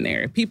heard of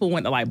seminary. People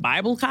went to like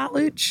Bible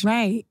college.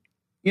 Right.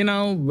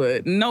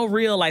 But no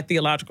real like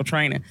theological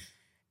training.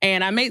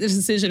 And I made this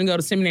decision to go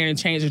to seminary and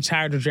change the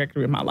entire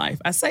trajectory of my life.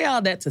 I say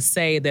all that to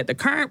say that the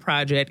Current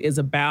Project is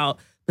about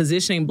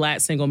positioning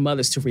Black single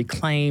mothers to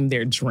reclaim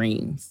their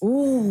dreams.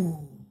 Ooh.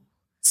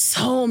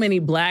 So many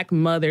Black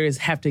mothers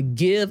have to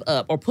give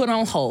up or put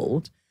on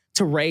hold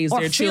to raise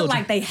their children.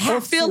 Or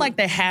feel like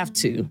they have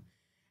to.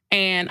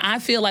 And I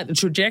feel like the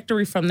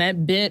trajectory from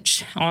that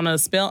bench on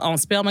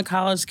Spelman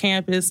College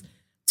campus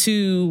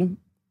to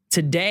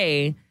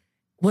today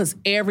was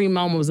every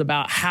moment was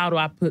about how do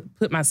I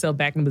put myself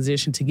back in a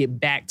position to get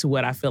back to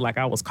what I feel like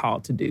I was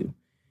called to do.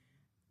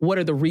 What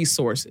are the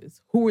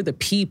resources? Who are the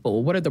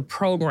people? What are the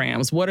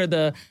programs? What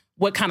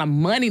kind of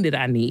money did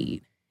I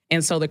need?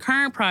 And so the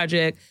Current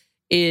Project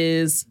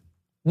is,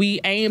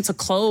 we aim to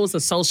close the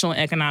social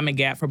and economic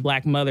gap for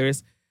Black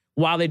mothers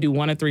while they do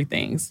one of three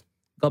things.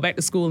 Go back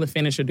to school and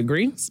finish a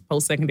degree,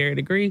 post-secondary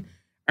degree,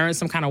 earn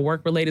some kind of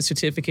work-related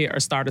certificate, or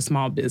start a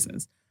small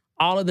business.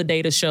 all of the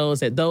data shows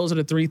that those are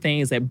the three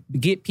things that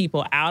get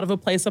people out of a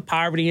place of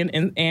poverty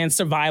and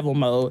survival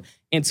mode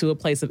into a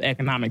place of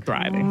economic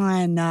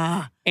thriving.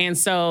 And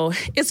so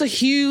it's a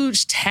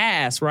huge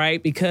task,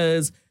 right?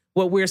 Because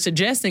what we're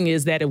suggesting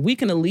is that if we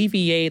can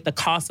alleviate the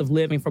cost of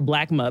living for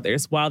Black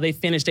mothers while they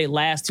finish their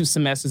last 2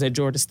 semesters at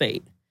Georgia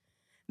State,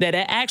 that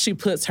it actually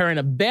puts her in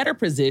a better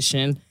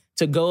position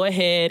to go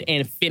ahead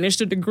and finish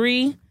the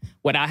degree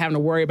without having to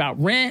worry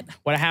about rent,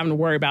 without having to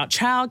worry about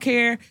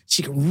childcare.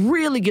 She can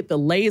really get the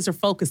laser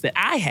focus that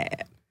I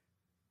had,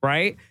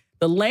 right?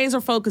 The laser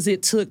focus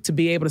it took to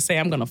be able to say,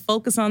 I'm going to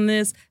focus on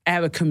this. I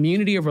have a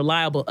community of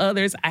reliable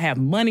others. I have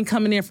money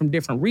coming in from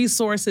different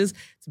resources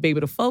to be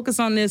able to focus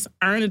on this,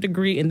 earn a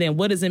degree, and then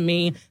what does it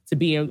mean to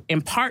be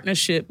in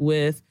partnership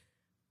with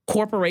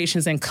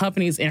corporations and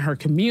companies in her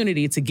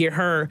community to get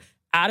her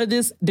out of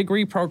this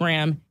degree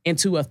program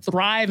into a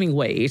thriving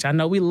wage. I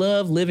know we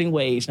love living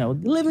wage. No,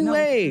 living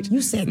wage.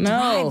 You said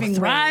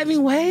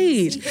thriving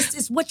wage. See,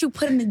 it's what you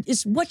put in.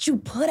 It's what you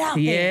put out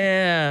there.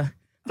 Yeah,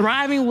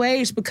 thriving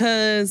wage,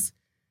 because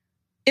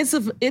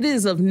it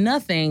is of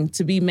nothing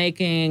to be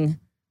making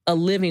a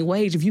living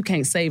wage if you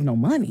can't save no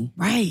money.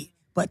 Right.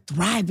 But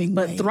thriving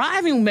wage.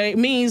 Thriving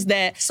means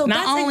that so not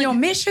that's only in your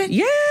mission?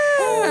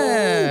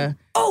 Yeah.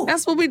 Oh.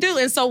 That's what we do.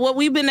 And so what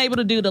we've been able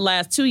to do the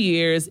last 2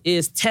 years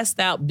is test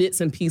out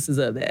bits and pieces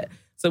of that.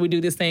 So we do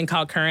this thing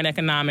called Current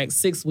Economics,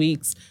 6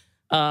 weeks.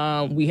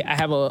 I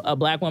have a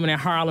Black woman in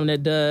Harlem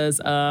that does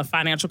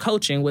financial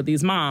coaching with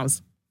these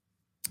moms.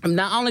 And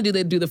not only do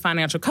they do the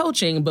financial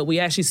coaching, but we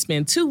actually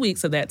spend 2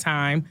 weeks of that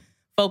time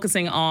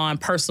focusing on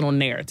personal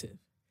narrative.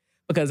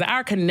 Because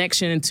our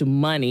connection to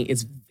money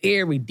is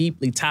very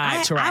deeply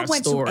tied to our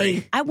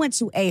story. I went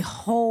to a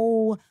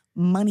whole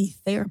money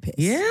therapist.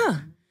 Yeah.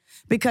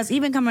 Because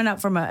even coming up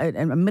from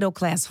a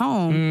middle-class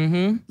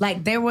home,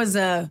 like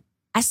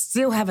I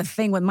still have a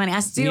thing with money. I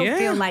still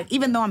feel like,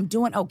 even though I'm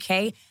doing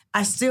okay,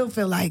 I still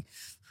feel like,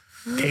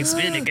 can't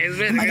spend it.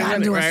 Oh my God,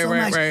 I'm doing so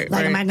much.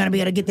 Am I going to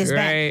be able to get this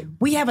back?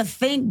 We have a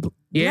thing,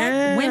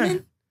 Black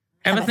women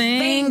have a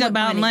thing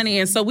about money.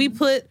 And so we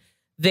put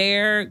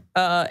their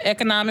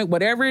economic,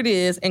 whatever it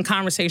is, in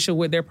conversation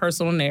with their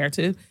personal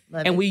narrative.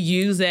 And we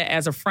use that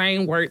as a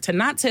framework to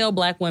not tell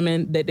Black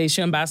women that they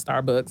shouldn't buy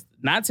Starbucks,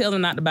 not tell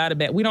them not to buy the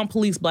bag. We don't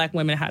police Black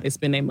women how they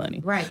spend their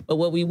money. Right. But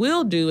what we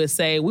will do is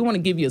say, we want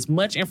to give you as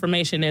much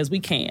information as we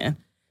can,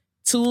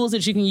 tools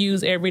that you can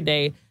use every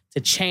day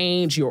to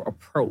change your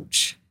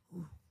approach.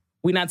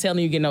 We're not telling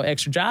you to get no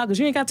extra job because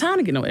you ain't got time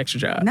to get no extra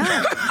job. No,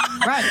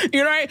 right.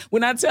 You're right. We're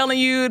not telling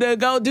you to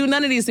go do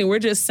none of these things. We're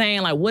just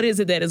saying, like, what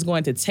is it that is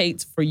going to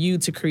take for you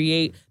to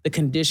create the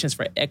conditions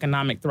for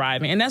economic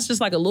thriving? And that's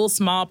just like a little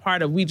small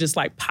part of, we just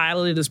like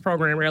piloted this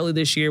program early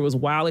this year. It was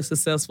wildly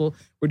successful.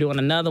 We're doing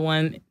another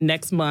one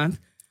next month.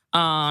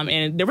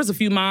 And there was a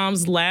few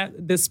moms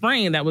this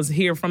spring that was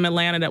here from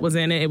Atlanta that was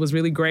in it. It was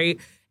really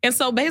great. And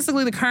so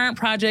basically the current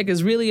project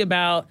is really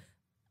about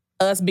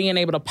us being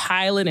able to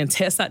pilot and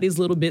test out these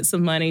little bits of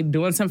money,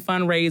 doing some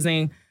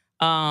fundraising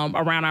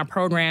around our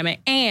programming.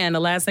 And the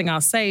last thing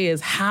I'll say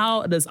is,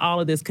 how does all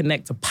of this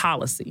connect to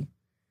policy?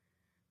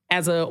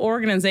 As an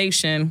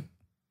organization,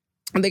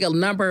 I think a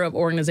number of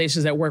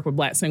organizations that work with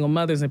Black single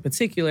mothers in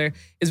particular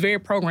is very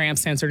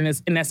program-centered,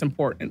 and that's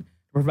important.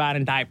 They're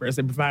providing diapers,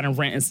 they're providing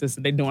rent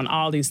assistance, they're doing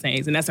all these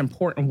things, and that's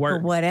important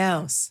work. But what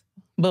else?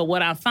 But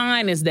what I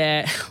find is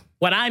that,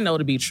 what I know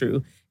to be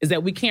true, is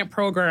that we can't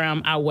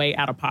program our way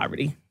out of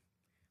poverty.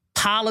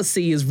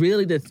 Policy is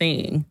really the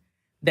thing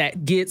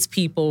that gets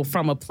people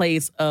from a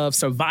place of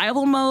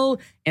survival mode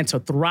into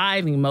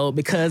thriving mode,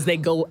 because they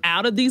go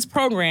out of these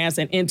programs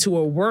and into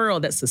a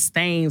world that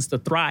sustains the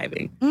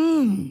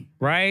thriving,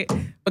 right?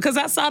 Because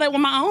I saw that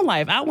with my own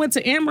life. I went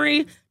to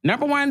Emory,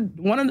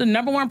 one of the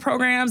number one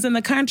programs in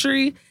the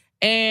country,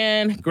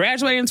 and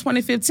graduated in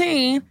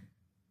 2015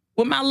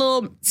 with my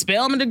little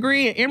Spelman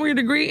degree and Emory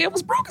degree. It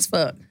was broke as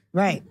fuck.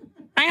 Right.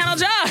 I ain't had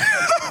no job.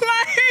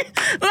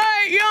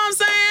 like, you know what I'm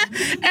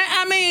saying? And,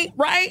 I mean,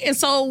 right? And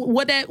so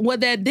what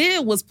that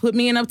did was put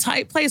me in a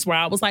tight place where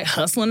I was like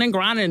hustling and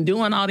grinding and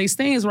doing all these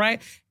things,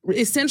 right?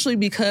 Essentially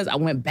because I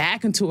went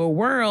back into a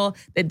world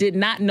that did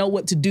not know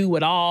what to do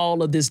with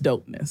all of this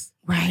dopeness.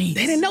 Right.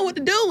 They didn't know what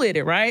to do with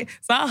it, right?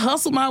 So I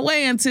hustled my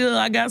way until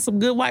I got some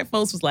good white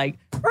folks was like,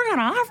 we're going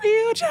to offer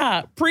you a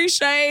job.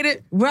 Appreciate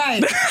it.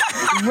 Right.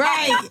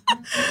 Right.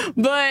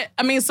 But,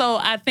 I mean, so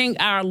I think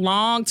our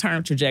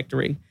long-term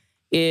trajectory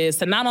is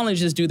to not only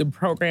just do the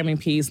programming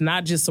piece,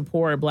 not just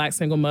support Black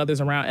single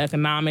mothers around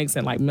economics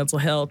and like mental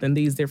health and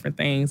these different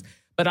things,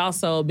 but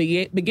also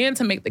begin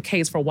to make the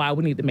case for why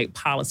we need to make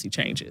policy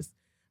changes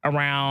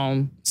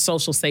around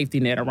social safety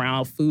net,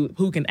 around food,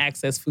 who can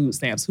access food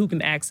stamps, who can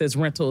access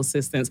rental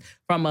assistance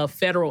from a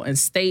federal and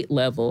state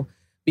level,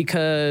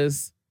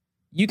 because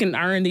you can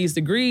earn these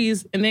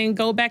degrees and then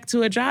go back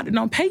to a job that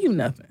don't pay you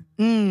nothing.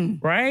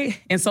 Right?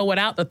 And so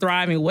without the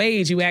thriving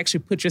wage, you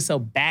actually put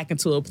yourself back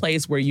into a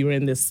place where you're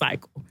in this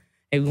cycle.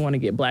 And we want to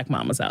get Black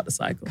mamas out the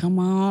cycle. Come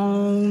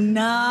on. No.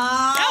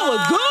 That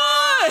was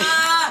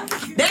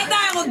good. That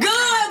thing was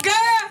good,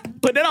 girl.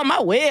 Put that on my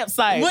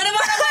website. What am I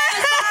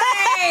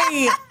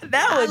Hey,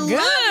 That was good.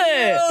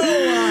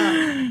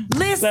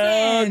 listen,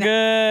 So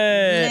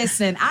good.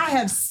 listen. I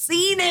have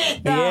seen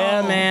it though.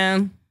 Yeah,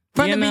 man.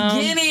 From You the know?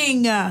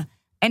 beginning,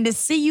 and to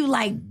see you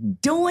like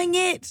doing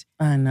it,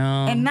 I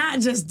know. and not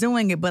just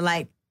doing it, but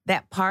like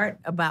that part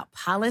about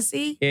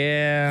policy.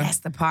 Yeah. That's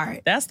the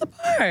part. That's the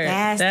part.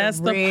 That's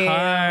the real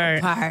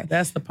part.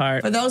 That's the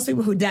part. For those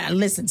people who didn't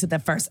listen to the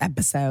first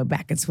episode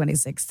back in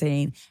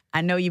 2016,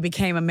 I know you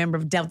became a member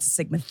of Delta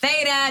Sigma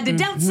Theta. Did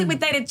Delta Sigma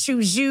Theta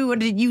choose you, or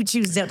did you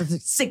choose Delta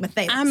Sigma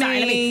Theta? I Sorry,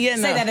 let me mean, you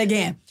say know. that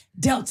again.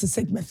 Delta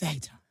Sigma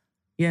Theta.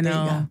 You There you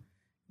know, go.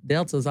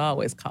 Delta's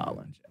always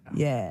calling.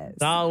 Yes.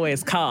 It's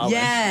always calling.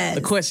 Yes.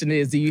 The question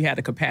is, do you have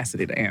the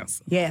capacity to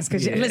answer? Yes,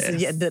 because Yes.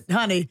 listen,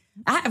 honey,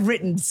 I have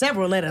written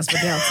several letters for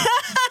Delta.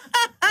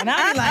 And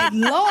I be like,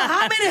 Lord,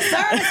 how many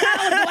service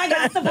hours do I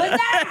got to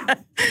put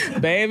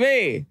down?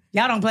 Baby,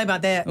 Y'all don't play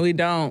about that. we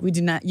don't. We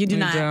do not. You do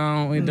not.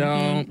 We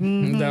don't.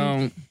 We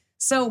don't.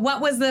 So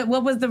what was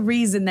the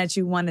reason that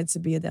you wanted to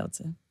be a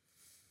Delta?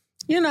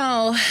 You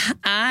know,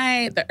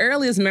 the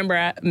earliest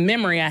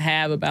memory I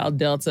have about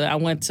Delta, I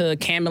went to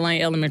Camberlane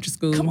Elementary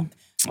School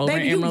over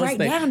Baby, in you Emerald right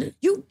State. down.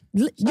 You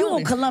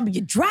on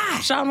Columbia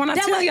Drive. Sean, when I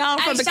tell y'all I'm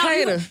from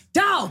Decatur.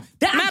 Dog,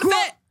 that I Matter grew of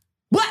up. fact,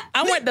 What?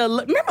 I went to,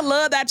 remember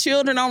Love Thy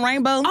Children on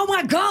Rainbow? Oh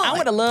my God. I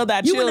went to Love Thy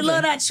You Children. went to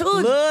Love Thy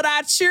Children? Love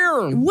Thy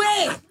Children.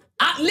 Wait.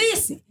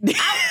 Listen,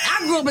 I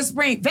grew up in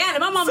Spring Valley.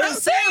 My mom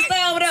was still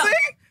stay over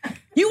there.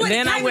 You went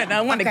Then I went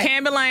to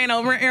Camberlane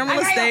over in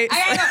Emerald State.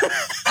 I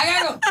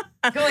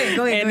gotta go.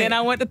 Go ahead. And then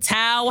I went to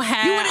Tower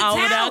High You went to over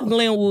there Tower? at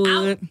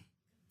Glenwood.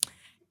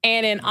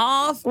 And in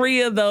all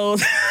three of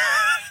those,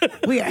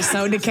 We are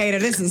so Decatur.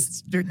 This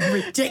is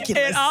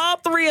ridiculous. in all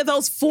three of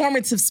those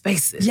formative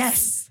spaces,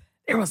 Yes.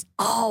 there was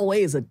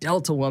always a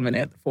Delta woman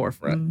at the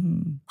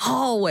forefront.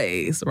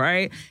 Always,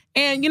 right?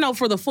 And, you know,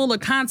 for the fuller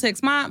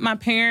context, my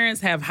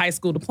parents have high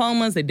school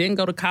diplomas. They didn't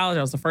go to college.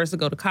 I was the first to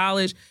go to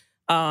college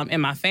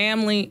in my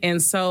family.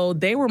 And so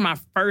they were my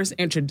first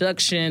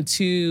introduction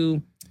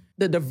to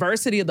the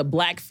diversity of the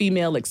Black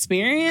female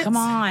experience. Come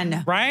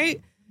on.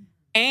 Right?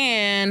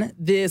 And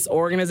this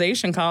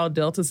organization called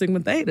Delta Sigma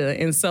Theta.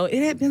 And so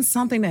it had been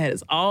something that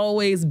has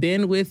always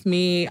been with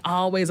me,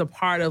 always a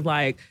part of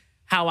like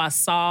how I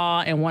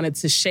saw and wanted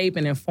to shape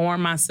and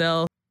inform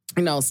myself.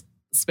 You know,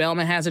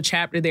 Spelman has a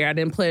chapter there. I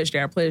didn't pledge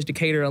there. I pledged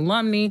Decatur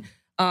alumni.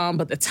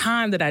 But the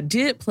time that I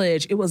did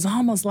pledge, it was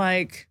almost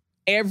like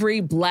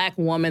every Black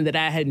woman that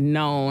I had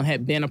known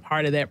had been a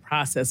part of that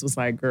process. Was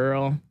like,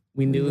 girl,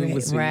 we knew it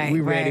was you.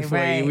 We ready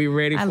for you. We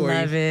ready for you.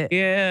 I love it.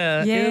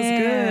 Yeah, it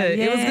was good.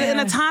 It was good. And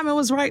the time it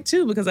was right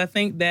too, because I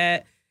think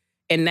that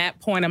in that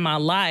point in my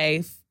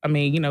life, I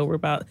mean, you know, we're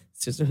about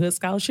sisterhood,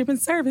 scholarship, and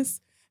service.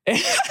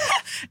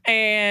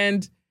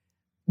 And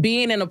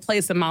being in a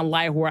place in my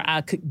life where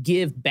I could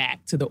give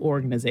back to the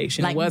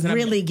organization. Like it wasn't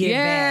really give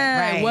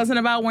back, right. It wasn't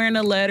about wearing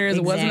the letters.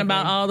 It wasn't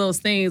about Exactly. all those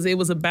things. It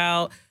was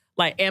about,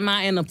 like, am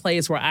I in a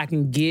place where I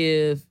can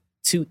give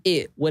to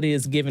it what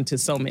is given to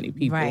so many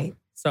people? Right.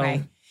 So,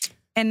 Right.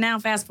 And now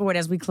fast forward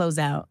as we close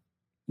out,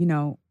 you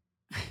know,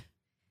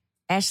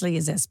 Ashley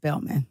is at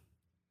Spelman,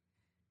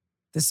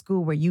 the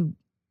school where you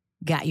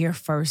got your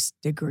first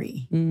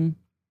degree. mm,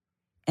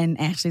 And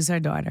Ashley's her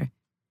daughter.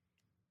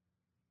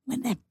 What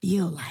did that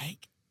feel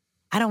like?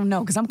 I don't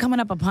know, because I'm coming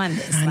up upon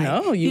this. I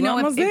know, you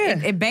almost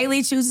there. If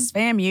Bailey chooses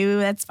FAMU,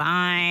 that's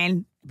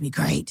fine. It'd be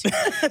great.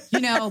 You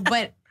know,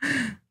 but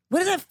what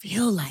does it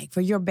feel like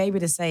for your baby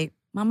to say,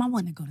 Mom, I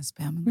want to go to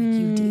Spelman like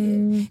you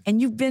did?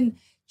 And you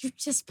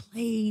just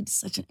played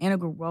such an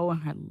integral role in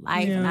her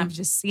life. And Yeah. I've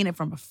just seen it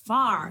from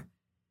afar,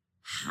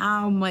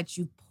 how much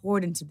you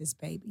poured into this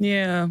baby.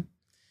 yeah.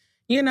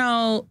 You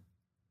know,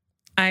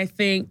 I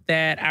think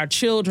that our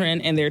children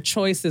and their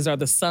choices are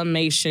the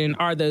summation,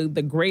 are the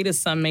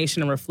greatest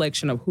summation and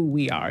reflection of who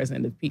we are as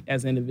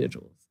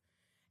individuals.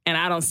 And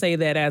I don't say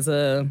that as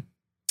a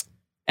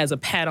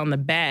pat on the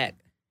back.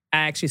 I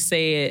actually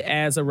say it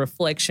as a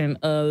reflection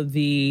of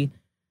the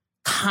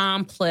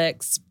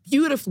complex,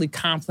 beautifully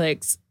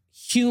complex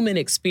human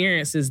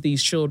experiences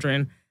these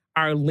children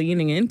are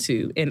leaning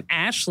into. And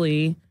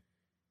Ashley,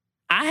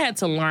 I had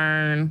to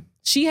learn,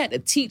 she had to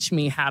teach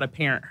me how to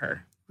parent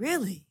her.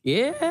 Really?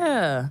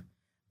 Yeah.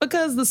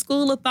 Because the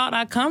school of thought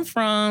I come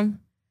from,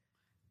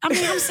 I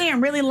mean, I'm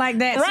saying really like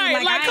that. too. Right,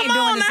 Like, like, I come ain't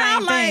doing on the now,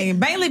 same thing.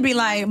 Bailey be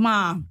like,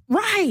 Mom,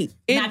 right.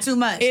 not too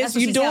much. That's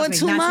what You're she tells doing me.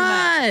 too Not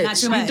much. Not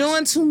too much. You're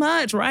doing too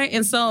much, right?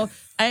 And so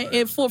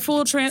for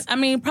full I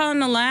mean, probably in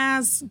the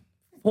last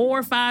 4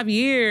 or 5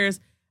 years,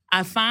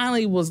 I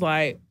finally was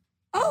like,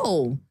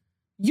 oh,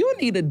 you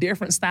need a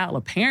different style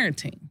of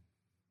parenting,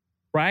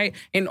 right?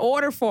 In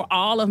order for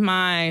all of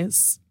my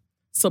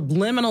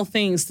subliminal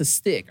things to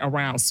stick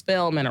around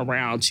Spelman,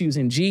 around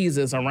choosing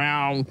Jesus,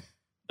 around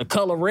the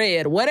color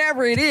red,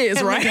 whatever it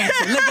is, right?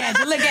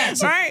 Look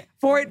at you. Right?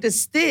 For it to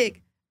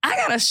stick, I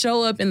gotta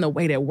show up in the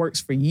way that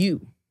works for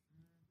you.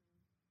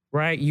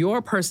 Right?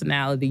 Your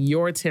personality,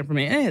 your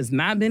temperament. It has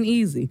not been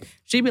easy.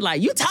 She'd be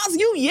like, you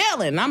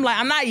yelling. And I'm like,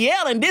 I'm not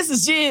yelling. This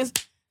is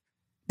just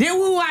They're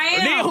who I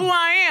am. who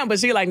I am. But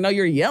she's like, no,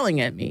 you're yelling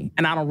at me.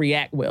 And I don't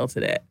react well to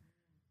that.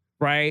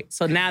 right?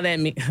 So now that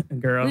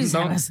girl,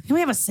 Can we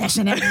have a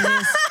session after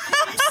this?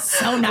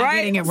 So not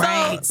getting it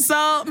right.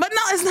 But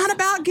no, it's not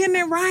about getting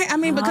it right. I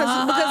mean,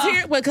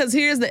 because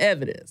here's the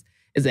evidence: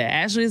 is that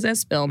Ashley is at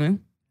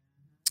Spelman.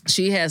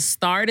 She has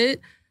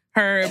started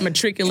her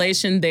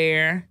matriculation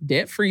there,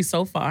 debt free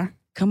so far.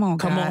 Come on,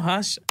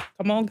 hush.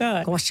 Come on,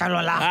 God.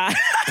 God.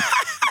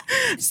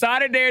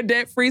 Started there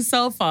debt free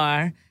so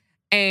far,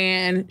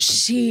 and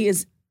she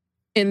is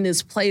in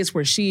this place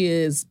where she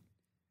is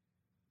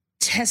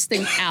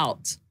testing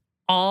out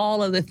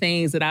all of the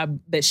things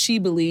that she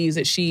believes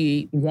that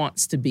she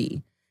wants to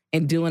be,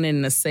 and doing it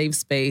in a safe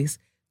space,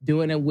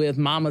 doing it with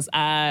mama's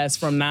eyes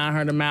from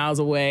 900 miles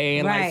away,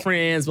 and like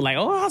friends were like,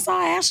 "Oh, I saw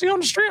Ashley on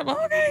the strip."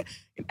 Okay,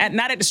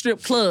 not at the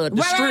strip club,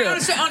 the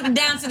strip.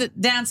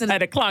 Down to the at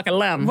the clock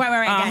 11.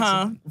 Right.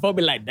 Gotcha. Before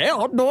be like, they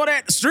don't do that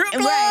at the strip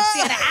club. Right. She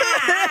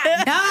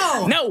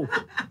had No.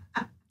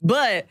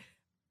 But,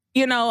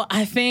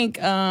 I think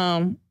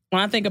when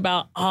I think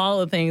about all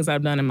the things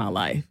I've done in my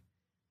life,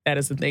 that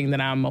is the thing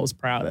that I'm most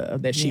proud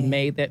of, that she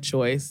made that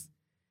choice,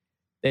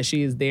 that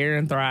she is there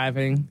and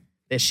thriving,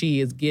 that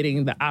she is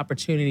getting the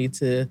opportunity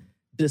to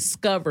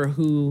discover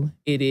who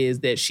it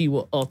is that she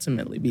will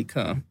ultimately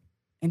become.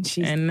 And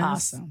she's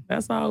awesome.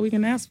 That's all we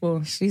can ask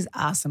for. She's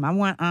awesome. I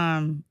want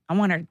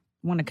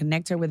to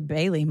connect her with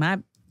Bailey, my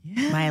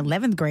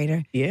 11th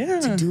grader.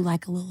 Yeah. To do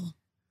like a little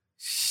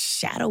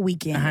shadow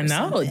weekend. I know.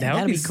 Something.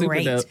 That would be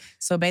great. dope.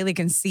 So Bailey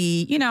can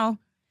see,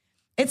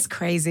 it's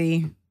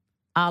crazy,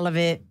 all of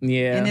it.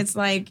 Yeah. And it's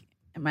like,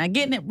 am I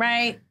getting it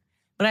right?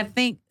 But I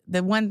think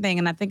the one thing,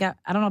 and I think I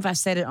don't know if I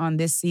said it on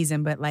this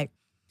season, but like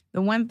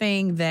the one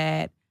thing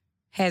that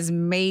has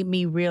made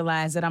me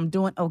realize that I'm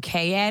doing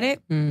okay at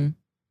it. Mm.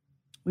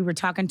 We were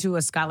talking to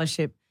a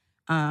scholarship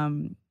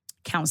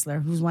counselor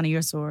who's one of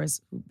your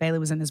sorors. Bailey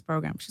was in this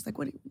program. She's like,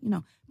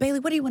 Bailey,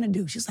 what do you want to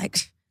do? She's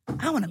like,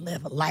 I want to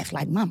live a life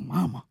like my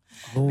mama.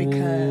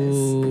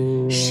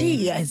 Because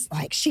she is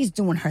like, she's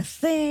doing her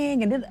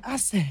thing. And then I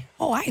said,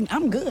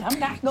 I'm good. I'm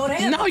not going to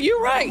heaven. No,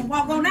 you're right.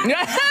 Walk on out.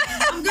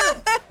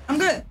 I'm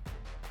good.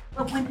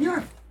 But when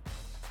your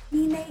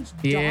teenage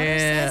daughter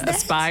says that,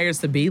 aspires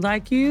to be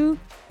like you.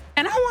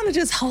 And I want to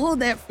just hold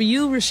that for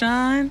you,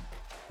 Rashawn.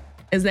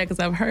 Is that because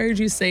I've heard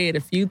you say it a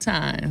few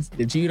times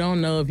that you don't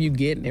know if you're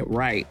getting it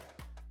right.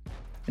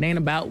 It ain't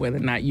about whether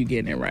or not you're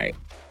getting it right.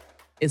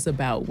 It's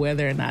about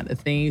whether or not the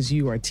things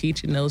you are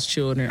teaching those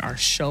children are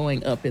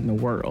showing up in the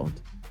world.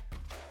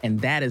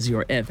 And that is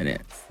your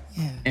evidence.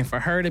 Yeah. And for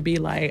her to be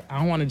like,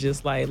 I want to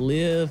just like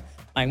live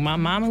like my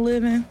mama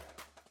living.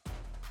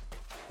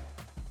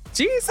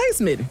 She didn't say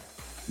Smitty.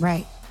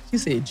 Right. She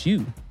said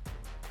you.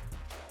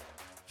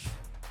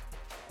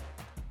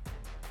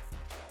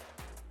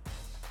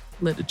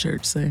 Let the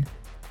church say.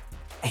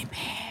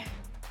 Amen.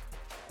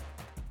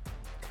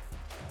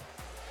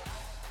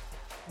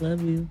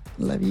 Love you.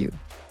 Love you.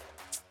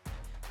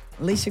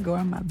 Alicia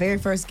Gore, my very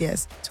first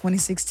guest,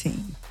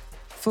 2016.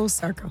 Full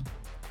circle.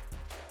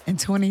 In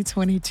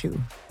 2022.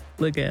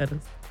 Look at us.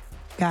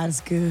 God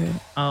is good.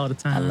 All the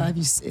time. I love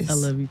you, sis. I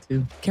love you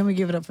too. Can we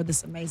give it up for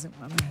this amazing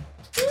woman?